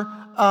pastor.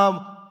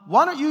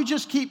 Why don't you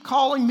just keep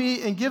calling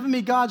me and giving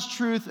me God's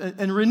truth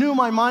and renew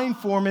my mind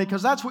for me,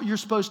 because that's what you're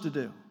supposed to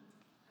do.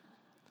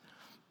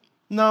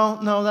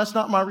 No, that's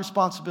not my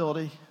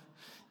responsibility.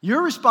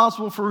 You're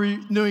responsible for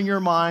renewing your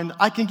mind.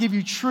 I can give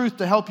you truth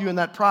to help you in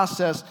that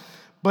process,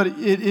 but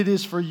it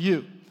is for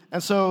you.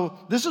 And so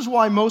this is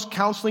why most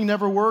counseling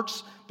never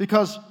works,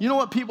 because you know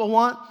what people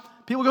want?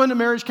 People go into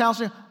marriage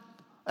counseling.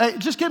 Hey,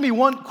 just give me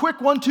one quick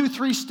 1, 2,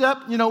 3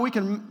 step. We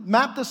can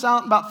map this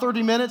out in about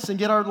 30 minutes and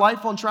get our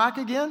life on track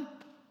again.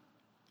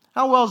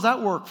 How well does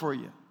that work for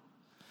you?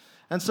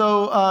 And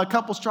so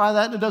couples try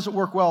that, and it doesn't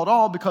work well at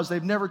all because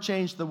they've never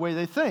changed the way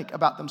they think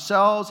about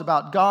themselves,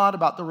 about God,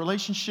 about the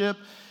relationship.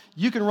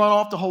 You can run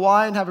off to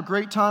Hawaii and have a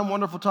great time,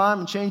 wonderful time,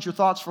 and change your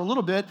thoughts for a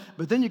little bit,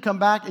 but then you come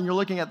back and you're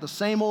looking at the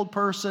same old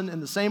person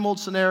and the same old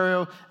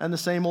scenario and the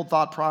same old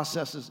thought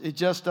processes. It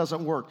just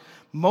doesn't work.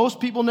 Most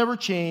people never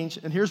change,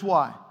 and here's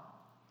why.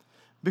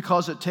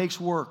 Because it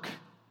takes work.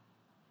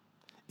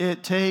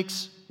 It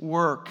takes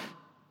work.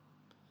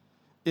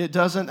 It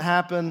doesn't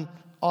happen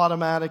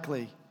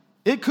automatically.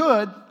 It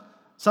could.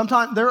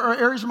 Sometimes there are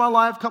areas of my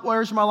life, a couple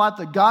areas of my life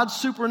that God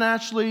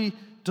supernaturally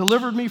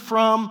delivered me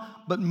from,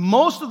 but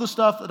most of the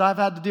stuff that I've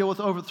had to deal with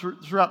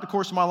throughout the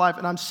course of my life,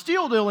 and I'm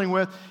still dealing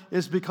with,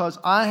 is because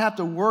I have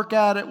to work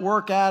at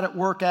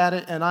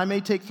it, and I may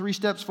take 3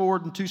 steps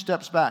forward and 2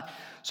 steps back.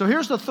 So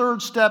here's the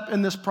third step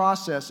in this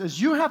process,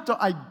 is you have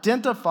to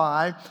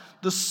identify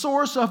the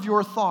source of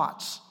your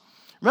thoughts.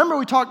 Remember,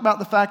 we talked about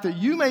the fact that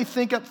you may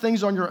think up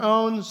things on your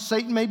own.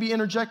 Satan may be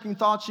interjecting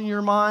thoughts in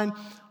your mind.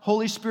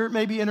 Holy Spirit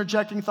may be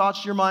interjecting thoughts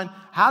in your mind.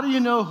 How do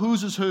you know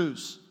whose is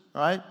whose?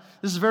 Right?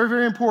 This is very,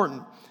 very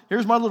important.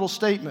 Here's my little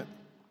statement.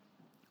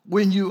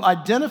 When you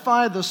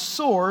identify the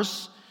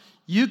source,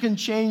 you can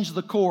change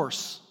the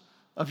course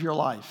of your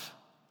life.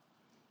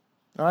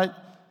 All right?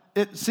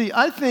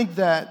 I think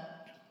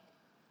that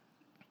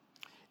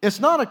it's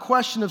not a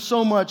question of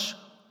so much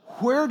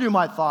where do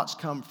my thoughts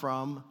come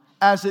from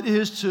as it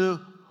is to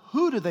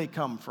who do they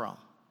come from.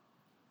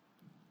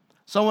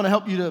 So I want to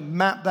help you to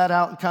map that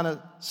out and kind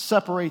of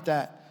separate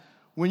that.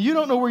 When you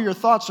don't know where your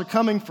thoughts are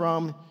coming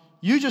from,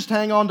 you just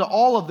hang on to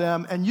all of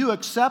them and you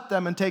accept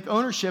them and take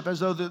ownership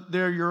as though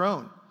they're your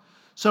own.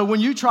 So when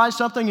you try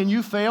something and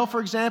you fail, for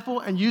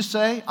example, and you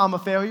say, I'm a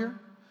failure,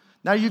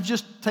 now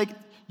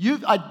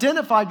you've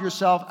identified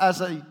yourself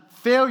as a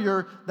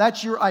failure.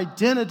 That's your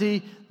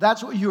identity.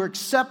 That's what you're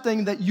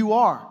accepting that you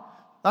are.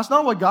 That's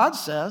not what God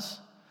says.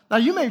 Now,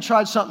 you may have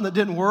tried something that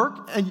didn't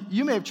work, and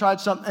you may have tried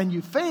something and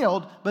you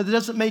failed, but it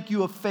doesn't make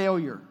you a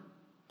failure.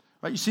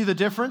 Right? You see the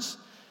difference?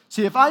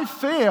 See, if I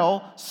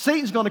fail,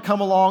 Satan's going to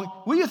come along.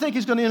 What do you think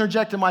he's going to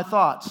interject in my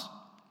thoughts?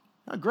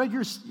 Now, Greg,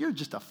 you're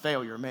just a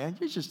failure, man.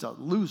 You're just a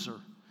loser.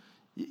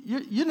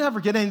 You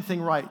never get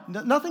anything right.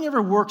 Nothing ever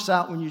works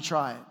out when you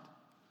try it.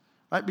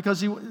 Right?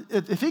 Because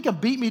if he can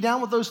beat me down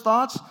with those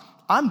thoughts,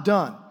 I'm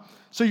done.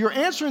 So you're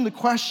answering the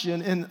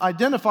question in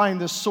identifying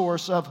the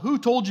source of who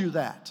told you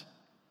that.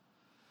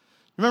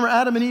 Remember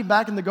Adam and Eve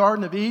back in the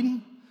Garden of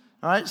Eden?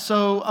 All right,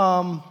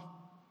 so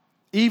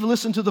Eve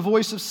listened to the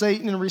voice of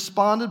Satan and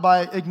responded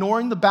by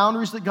ignoring the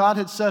boundaries that God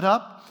had set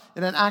up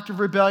in an act of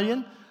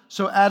rebellion.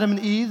 So Adam and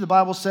Eve, the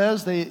Bible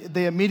says,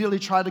 they immediately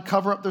tried to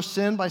cover up their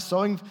sin by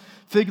sewing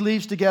fig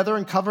leaves together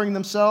and covering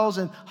themselves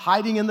and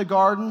hiding in the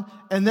garden.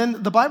 And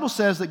then the Bible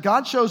says that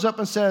God shows up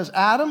and says,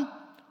 Adam,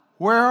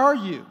 where are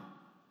you?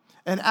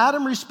 And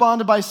Adam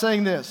responded by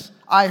saying this,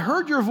 I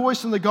heard your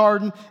voice in the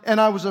garden,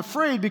 and I was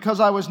afraid because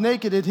I was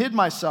naked and hid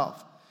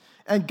myself.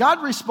 And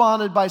God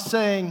responded by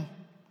saying,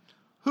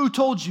 who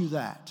told you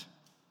that?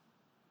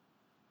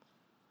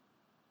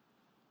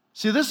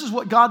 See, this is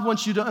what God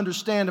wants you to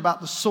understand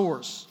about the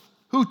source.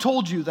 Who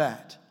told you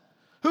that?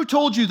 Who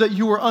told you that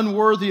you were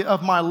unworthy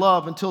of my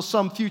love until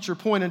some future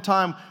point in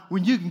time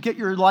when you can get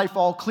your life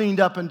all cleaned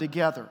up and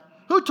together?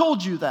 Who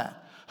told you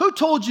that? Who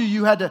told you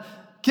you had to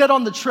get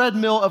on the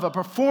treadmill of a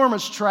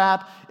performance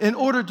trap in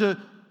order to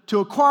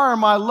acquire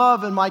my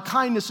love and my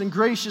kindness and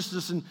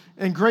graciousness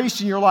and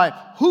grace in your life?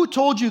 Who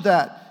told you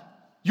that?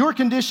 Your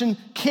condition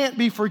can't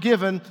be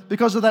forgiven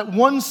because of that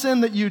one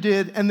sin that you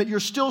did and that you're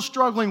still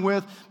struggling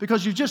with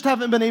because you just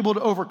haven't been able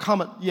to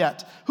overcome it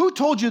yet. Who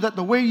told you that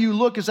the way you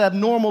look is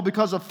abnormal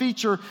because of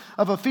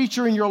a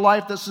feature in your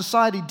life that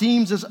society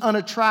deems as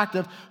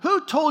unattractive?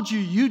 Who told you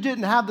you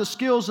didn't have the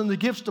skills and the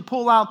gifts to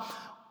pull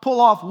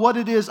off what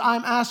it is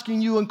I'm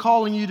asking you and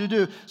calling you to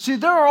do? See,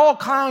 there are all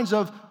kinds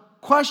of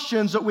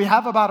questions that we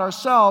have about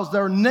ourselves.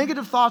 There are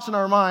negative thoughts in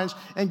our minds,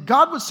 and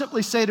God would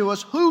simply say to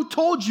us, who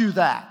told you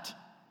that?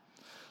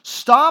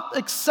 Stop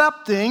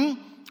accepting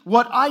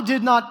what I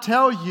did not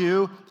tell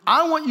you.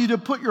 I want you to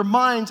put your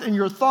minds and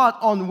your thought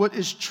on what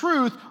is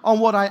truth, on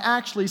what I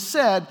actually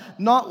said,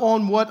 not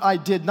on what I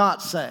did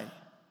not say.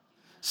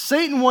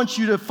 Satan wants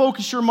you to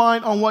focus your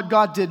mind on what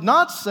God did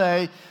not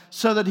say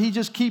so that he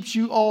just keeps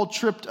you all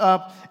tripped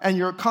up and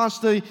you're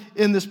constantly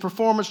in this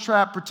performance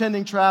trap,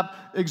 pretending trap,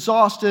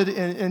 exhausted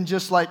and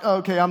just like,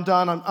 okay, I'm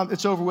done,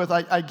 it's over with,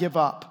 I give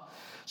up.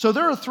 So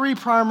there are 3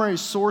 primary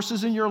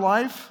sources in your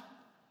life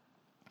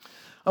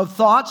of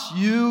thoughts: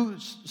 you,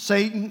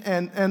 Satan,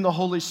 and the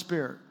Holy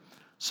Spirit.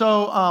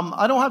 So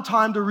I don't have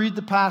time to read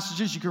the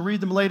passages. You can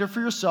read them later for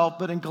yourself.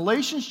 But in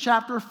Galatians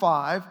chapter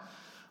 5,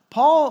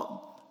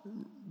 Paul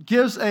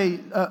gives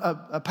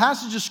a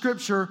passage of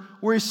Scripture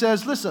where he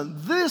says, listen,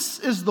 this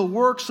is the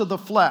works of the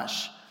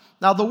flesh.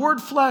 Now, the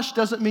word flesh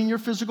doesn't mean your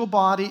physical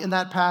body in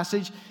that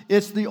passage.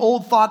 It's the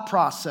old thought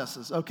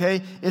processes,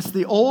 okay? It's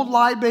the old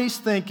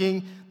lie-based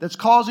thinking that's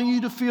causing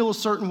you to feel a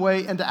certain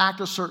way and to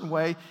act a certain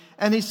way.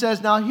 And he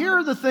says, now here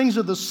are the things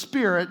of the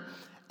Spirit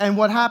and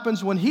what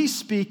happens when he's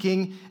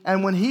speaking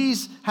and when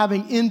he's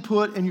having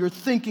input and you're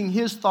thinking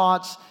his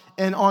thoughts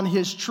and on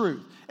his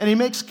truth. And he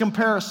makes a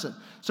comparison.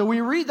 So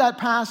we read that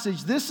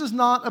passage. This is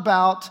not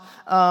about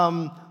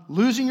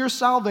losing your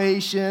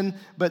salvation,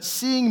 but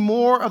seeing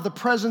more of the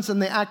presence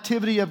and the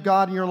activity of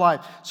God in your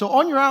life. So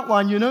on your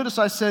outline, you notice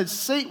I said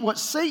what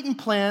Satan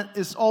plants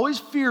is always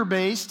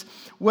fear-based.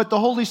 What the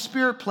Holy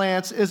Spirit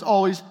plants is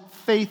always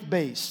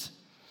faith-based.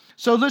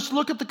 So let's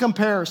look at the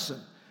comparison.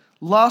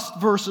 Lust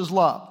versus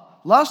love.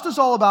 Lust is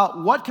all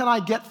about what can I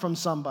get from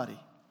somebody?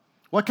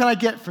 What can I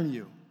get from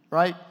you,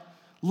 right?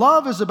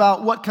 Love is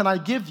about what can I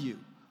give you.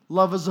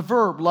 Love is a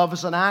verb. Love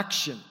is an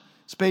action.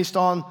 It's based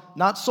on,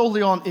 not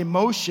solely on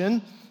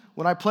emotion.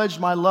 When I pledged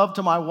my love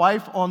to my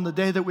wife on the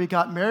day that we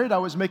got married, I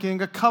was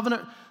making a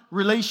covenant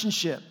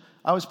relationship.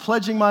 I was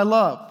pledging my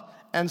love.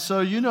 And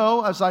so,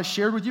 as I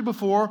shared with you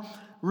before,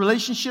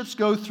 relationships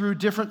go through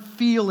different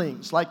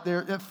feelings. Like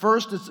at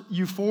first it's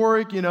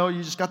euphoric,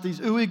 you just got these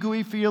ooey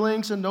gooey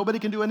feelings and nobody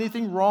can do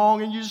anything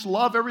wrong and you just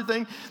love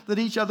everything that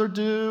each other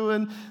do.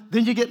 And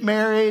then you get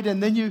married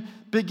and then you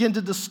begin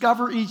to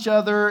discover each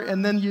other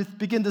and then you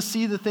begin to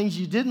see the things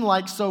you didn't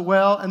like so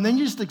well. And then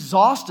you're just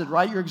exhausted,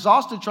 right? You're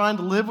exhausted trying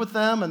to live with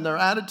them and their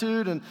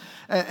attitude. And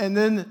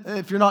then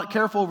if you're not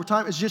careful over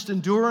time, it's just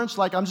endurance.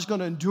 Like, I'm just going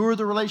to endure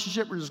the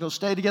relationship. We're just going to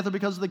stay together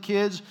because of the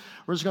kids.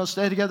 We're just going to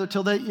stay together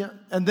till they,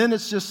 and then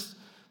it's just,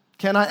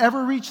 can I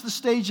ever reach the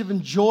stage of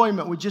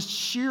enjoyment with just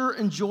sheer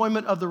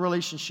enjoyment of the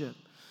relationship?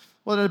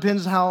 Well, it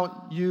depends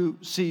how you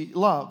see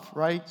love,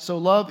 right? So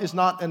love is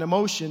not an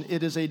emotion,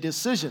 it is a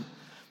decision.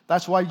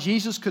 That's why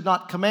Jesus could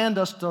not command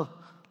us to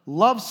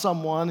love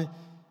someone,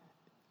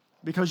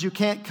 because you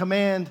can't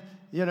command,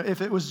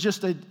 if it was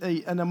just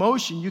an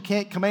emotion, you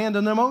can't command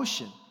an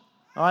emotion.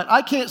 All right,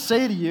 I can't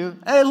say to you,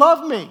 hey,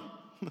 love me.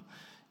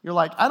 You're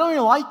like, I don't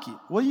even like you.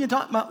 What are you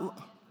talking about?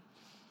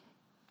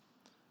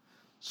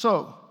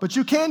 So, but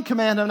you can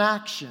command an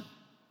action.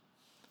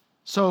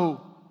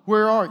 So,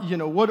 where are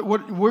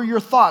what are your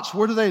thoughts?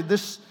 Where do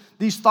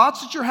these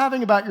thoughts that you're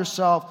having about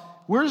yourself,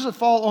 where does it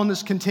fall on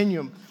this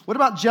continuum? What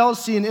about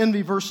jealousy and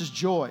envy versus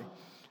joy?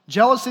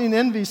 Jealousy and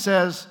envy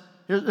says,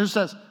 it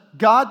says,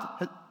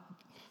 God,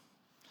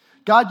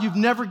 you've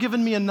never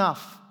given me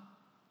enough.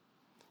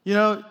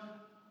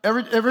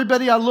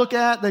 Everybody I look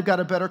at, they've got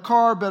a better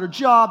car, better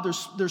job,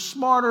 they're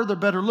smarter, they're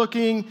better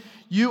looking.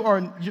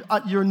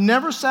 You're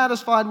never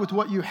satisfied with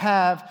what you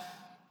have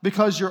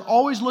because you're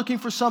always looking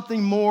for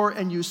something more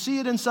and you see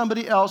it in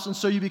somebody else, and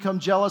so you become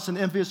jealous and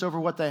envious over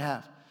what they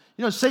have.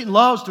 Satan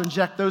loves to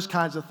inject those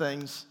kinds of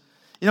things.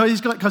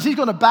 He's going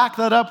to back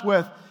that up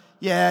with,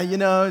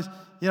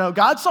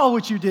 God saw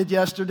what you did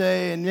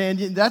yesterday,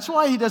 and that's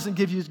why he doesn't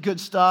give you good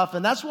stuff,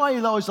 and that's why he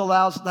always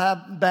allows to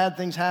have bad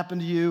things happen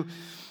to you.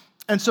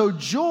 And so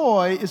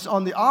joy is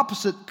on the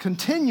opposite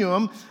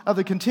continuum of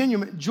the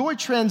continuum. Joy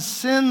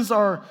transcends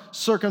our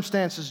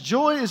circumstances.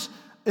 Joy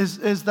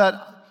is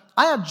that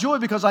I have joy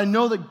because I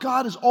know that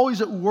God is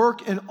always at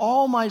work in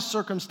all my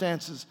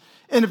circumstances.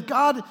 And if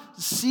God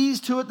sees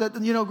to it that,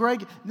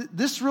 Greg,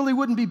 this really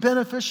wouldn't be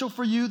beneficial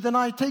for you, then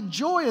I take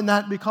joy in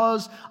that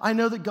because I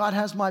know that God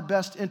has my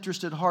best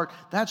interest at heart.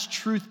 That's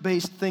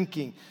truth-based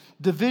thinking.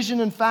 Division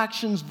and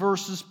factions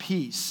versus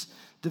peace.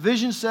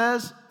 Division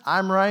says,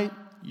 I'm right,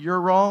 you're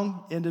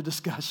wrong, end of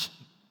discussion,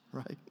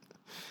 right?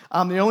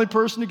 I'm the only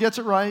person who gets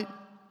it right.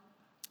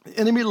 The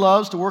enemy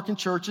loves to work in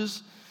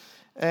churches,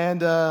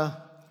 and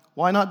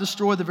why not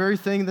destroy the very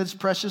thing that's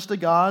precious to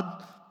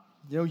God?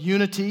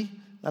 Unity.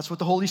 That's what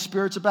the Holy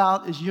Spirit's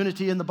about, is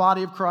unity in the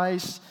body of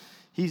Christ.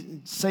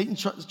 Satan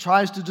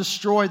tries to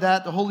destroy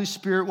that. The Holy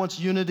Spirit wants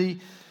unity.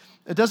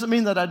 It doesn't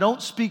mean that I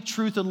don't speak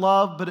truth in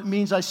love, but it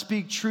means I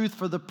speak truth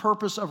for the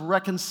purpose of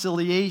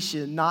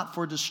reconciliation, not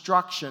for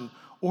destruction,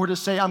 or to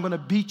say I'm going to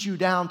beat you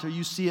down till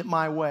you see it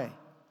my way.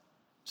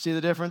 See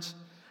the difference?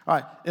 All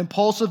right,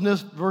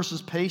 impulsiveness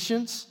versus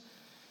patience.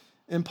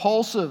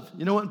 Impulsive,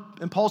 you know what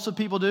impulsive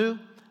people do?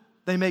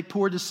 They make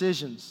poor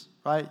decisions,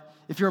 right?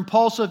 If you're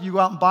impulsive, you go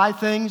out and buy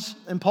things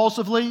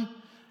impulsively,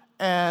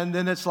 and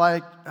then it's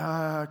like,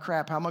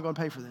 crap, how am I going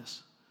to pay for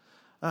this?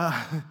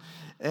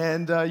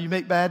 And you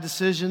make bad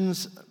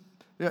decisions.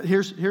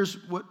 Here's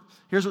what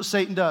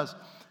Satan does.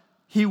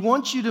 He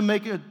wants you to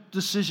make a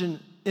decision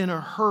in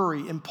a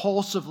hurry,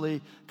 impulsively,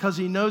 because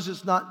he knows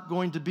it's not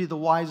going to be the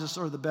wisest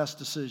or the best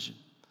decision.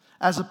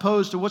 As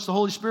opposed to, what's the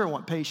Holy Spirit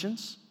want?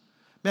 Patience.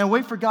 Man,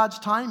 wait for God's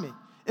timing.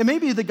 It may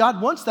be that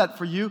God wants that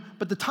for you,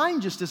 but the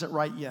time just isn't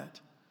right yet.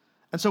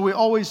 And so we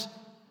always,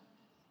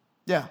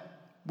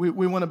 we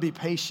want to be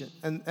patient.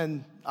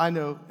 And I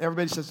know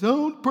everybody says,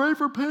 don't pray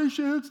for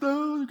patience.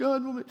 No,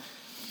 God will be.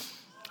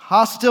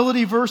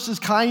 Hostility versus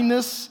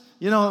kindness.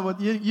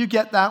 You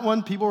get that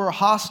one. People are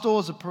hostile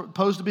as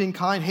opposed to being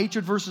kind.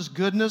 Hatred versus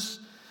goodness.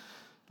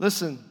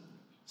 Listen,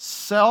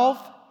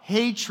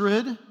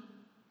 self-hatred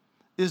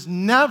is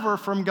never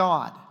from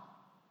God.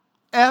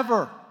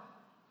 Ever.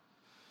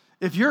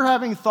 If you're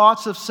having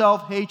thoughts of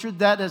self-hatred,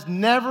 that has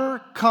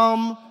never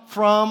come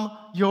from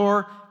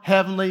your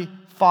heavenly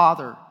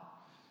Father.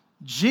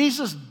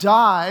 Jesus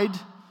died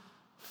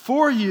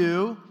for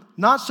you,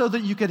 not so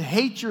that you could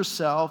hate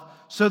yourself,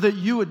 so that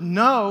you would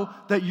know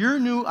that your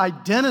new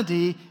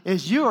identity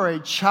is you are a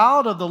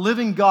child of the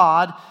living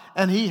God,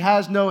 and he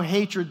has no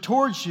hatred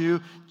towards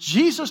you.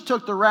 Jesus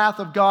took the wrath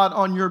of God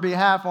on your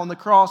behalf on the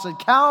cross at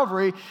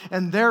Calvary,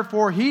 and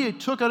therefore he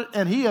took it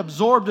and he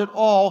absorbed it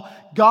all.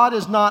 God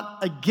is not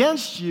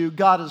against you,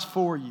 God is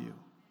for you.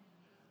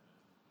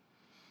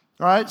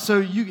 All right,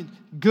 so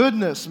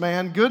goodness,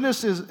 man.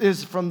 Goodness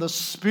is from the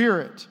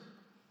Spirit.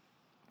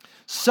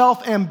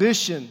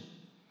 Self-ambition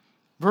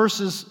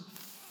versus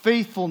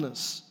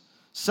faithfulness.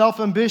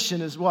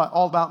 Self-ambition is what?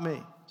 All about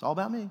me. It's all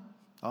about me.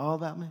 All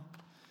about me.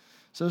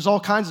 So there's all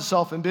kinds of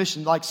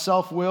self-ambition, like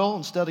self-will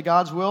instead of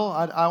God's will.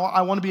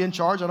 I want to be in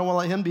charge. I don't want to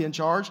let him be in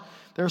charge.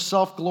 There's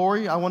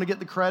self-glory. I want to get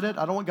the credit.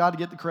 I don't want God to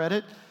get the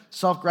credit.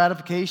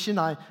 Self-gratification.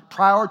 I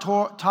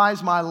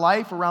prioritize my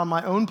life around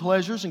my own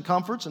pleasures and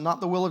comforts and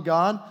not the will of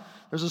God.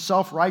 There's a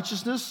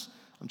self-righteousness.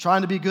 I'm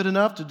trying to be good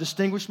enough to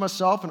distinguish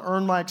myself and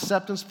earn my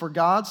acceptance for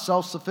God.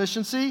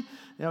 Self-sufficiency.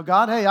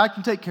 God, hey, I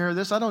can take care of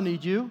this. I don't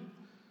need you,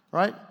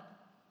 right?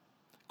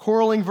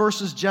 Quarreling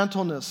versus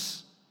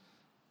gentleness.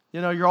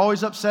 You're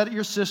always upset at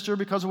your sister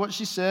because of what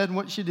she said and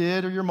what she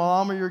did, or your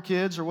mom or your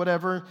kids or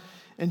whatever.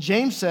 And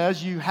James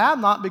says you have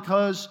not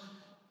because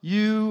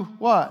you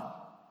what?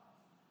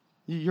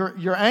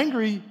 You're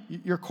angry,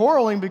 you're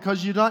quarreling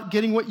because you're not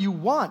getting what you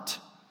want.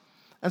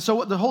 And so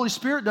what the Holy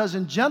Spirit does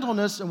in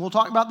gentleness, and we'll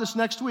talk about this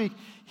next week,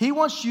 He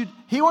wants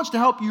to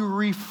help you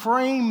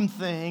reframe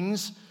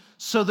things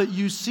so that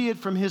you see it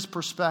from His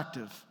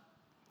perspective.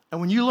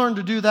 And when you learn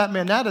to do that,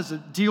 man, that is a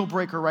deal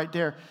breaker right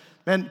there.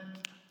 Man,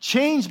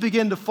 chains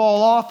begin to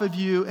fall off of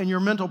you and your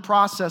mental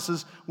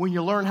processes when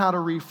you learn how to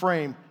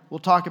reframe. We'll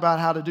talk about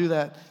how to do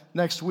that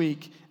next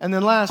week. And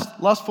then last,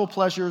 lustful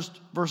pleasures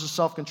versus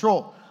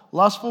self-control.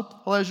 Lustful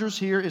pleasures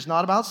here is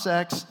not about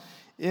sex.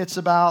 It's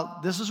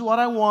about, this is what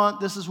I want,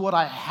 this is what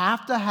I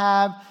have to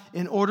have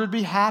in order to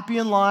be happy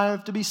in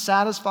life, to be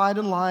satisfied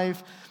in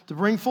life, to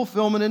bring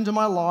fulfillment into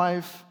my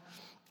life.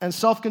 And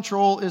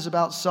self-control is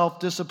about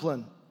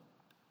self-discipline.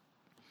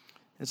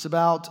 It's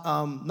about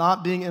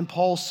not being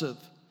impulsive.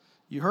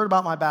 You heard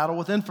about my battle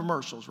with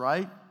infomercials,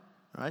 right?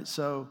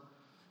 So,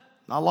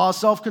 not a lot of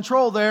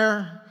self-control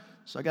there.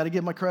 So I got to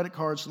give my credit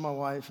cards to my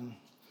wife. And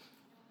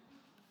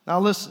now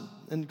listen,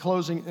 in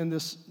closing in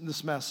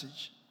this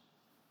message.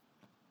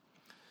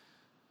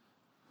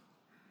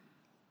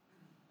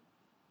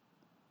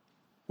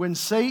 When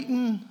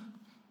Satan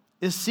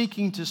is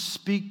seeking to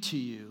speak to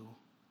you,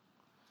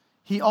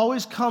 he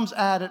always comes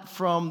at it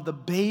from the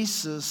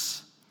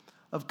basis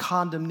of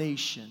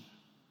condemnation.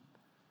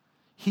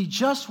 He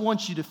just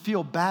wants you to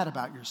feel bad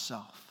about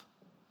yourself.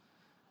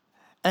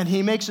 And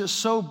he makes it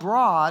so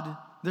broad,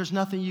 there's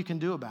nothing you can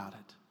do about it.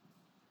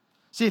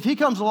 See, if he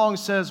comes along and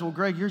says, well,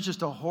 Greg, you're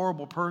just a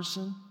horrible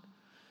person,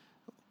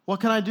 what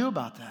can I do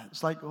about that?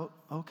 It's like, well,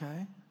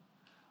 okay.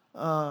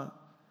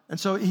 And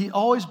so he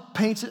always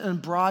paints it in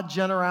broad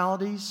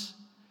generalities.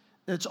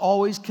 It's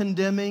always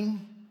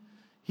condemning.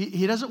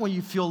 He doesn't want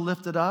you to feel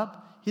lifted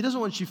up. He doesn't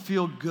want you to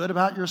feel good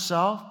about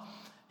yourself.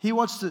 He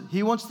wants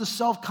the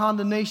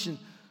self-condemnation.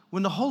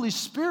 When the Holy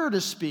Spirit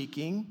is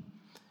speaking,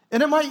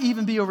 and it might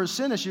even be over a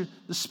sin issue,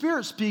 the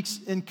Spirit speaks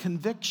in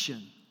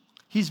conviction.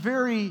 He's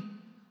very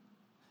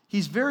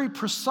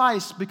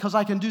precise because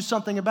I can do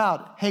something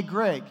about it. Hey,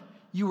 Greg,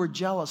 you were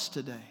jealous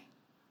today.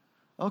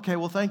 Okay,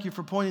 well, thank you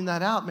for pointing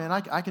that out, man.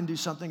 I can do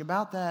something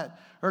about that.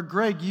 Or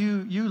Greg,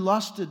 you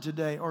lusted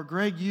today. Or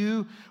Greg,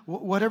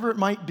 whatever it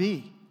might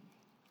be.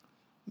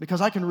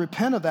 Because I can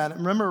repent of that. And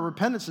remember,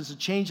 repentance is a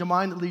change of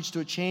mind that leads to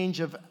a change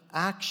of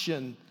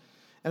action.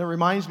 And it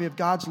reminds me of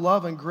God's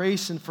love and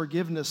grace and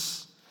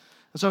forgiveness.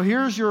 And so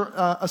here's your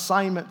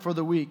assignment for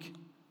the week.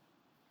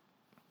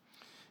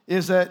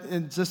 Is that,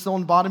 it's just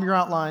on the bottom of your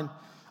outline,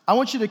 I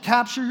want you to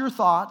capture your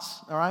thoughts,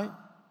 all right?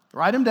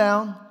 Write them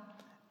down.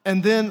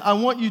 And then I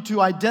want you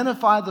to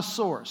identify the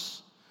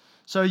source.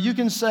 So you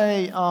can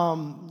say,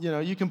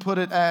 you can put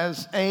it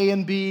as A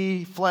and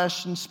B,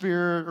 flesh and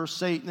spirit, or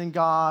Satan and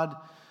God.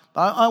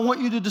 But I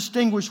want you to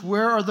distinguish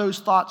where are those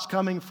thoughts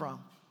coming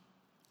from.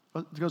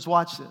 Because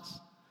watch this.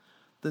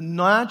 The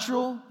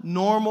natural,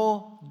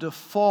 normal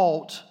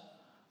default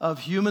of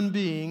human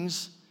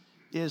beings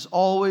is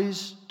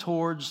always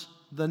towards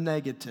the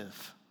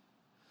negative.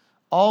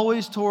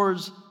 Always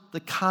towards the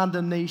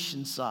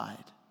condemnation side.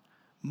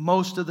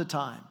 Most of the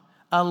time.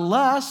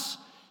 Unless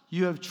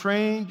you have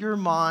trained your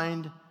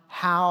mind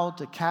how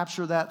to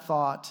capture that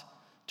thought,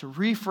 to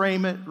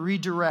reframe it,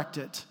 redirect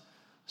it,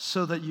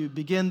 so that you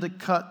begin to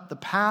cut the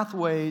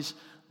pathways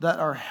that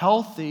are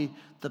healthy,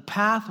 the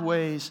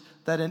pathways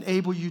that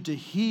enable you to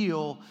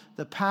heal,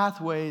 the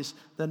pathways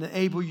that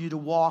enable you to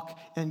walk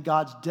in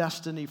God's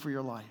destiny for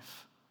your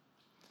life.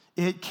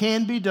 It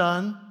can be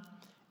done.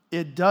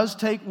 It does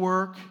take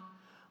work.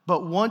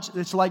 But once,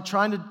 it's like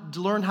trying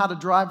to learn how to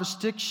drive a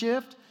stick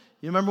shift.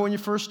 You remember when you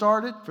first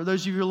started? For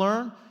those of you who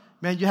learn,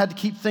 man, you had to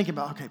keep thinking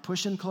about, okay,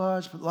 push in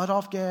clutch, let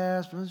off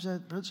gas.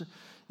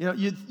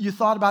 You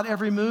thought about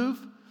every move.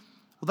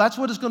 Well, that's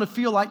what it's going to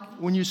feel like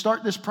when you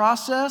start this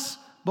process.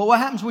 But what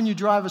happens when you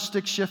drive a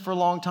stick shift for a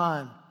long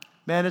time?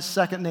 Man, it's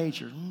second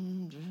nature.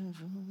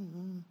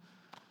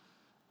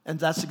 And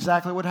that's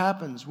exactly what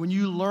happens. When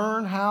you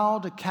learn how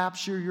to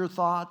capture your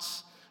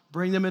thoughts,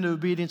 bring them into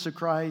obedience of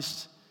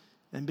Christ,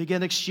 and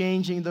begin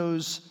exchanging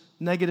those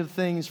negative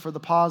things for the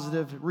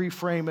positive,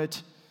 reframe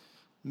it,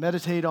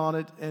 meditate on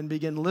it, and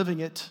begin living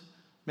it,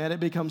 man,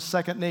 it becomes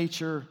second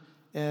nature,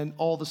 and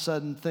all of a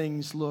sudden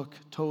things look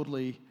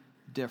totally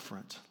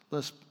different.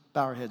 Let's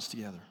bow our heads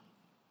together.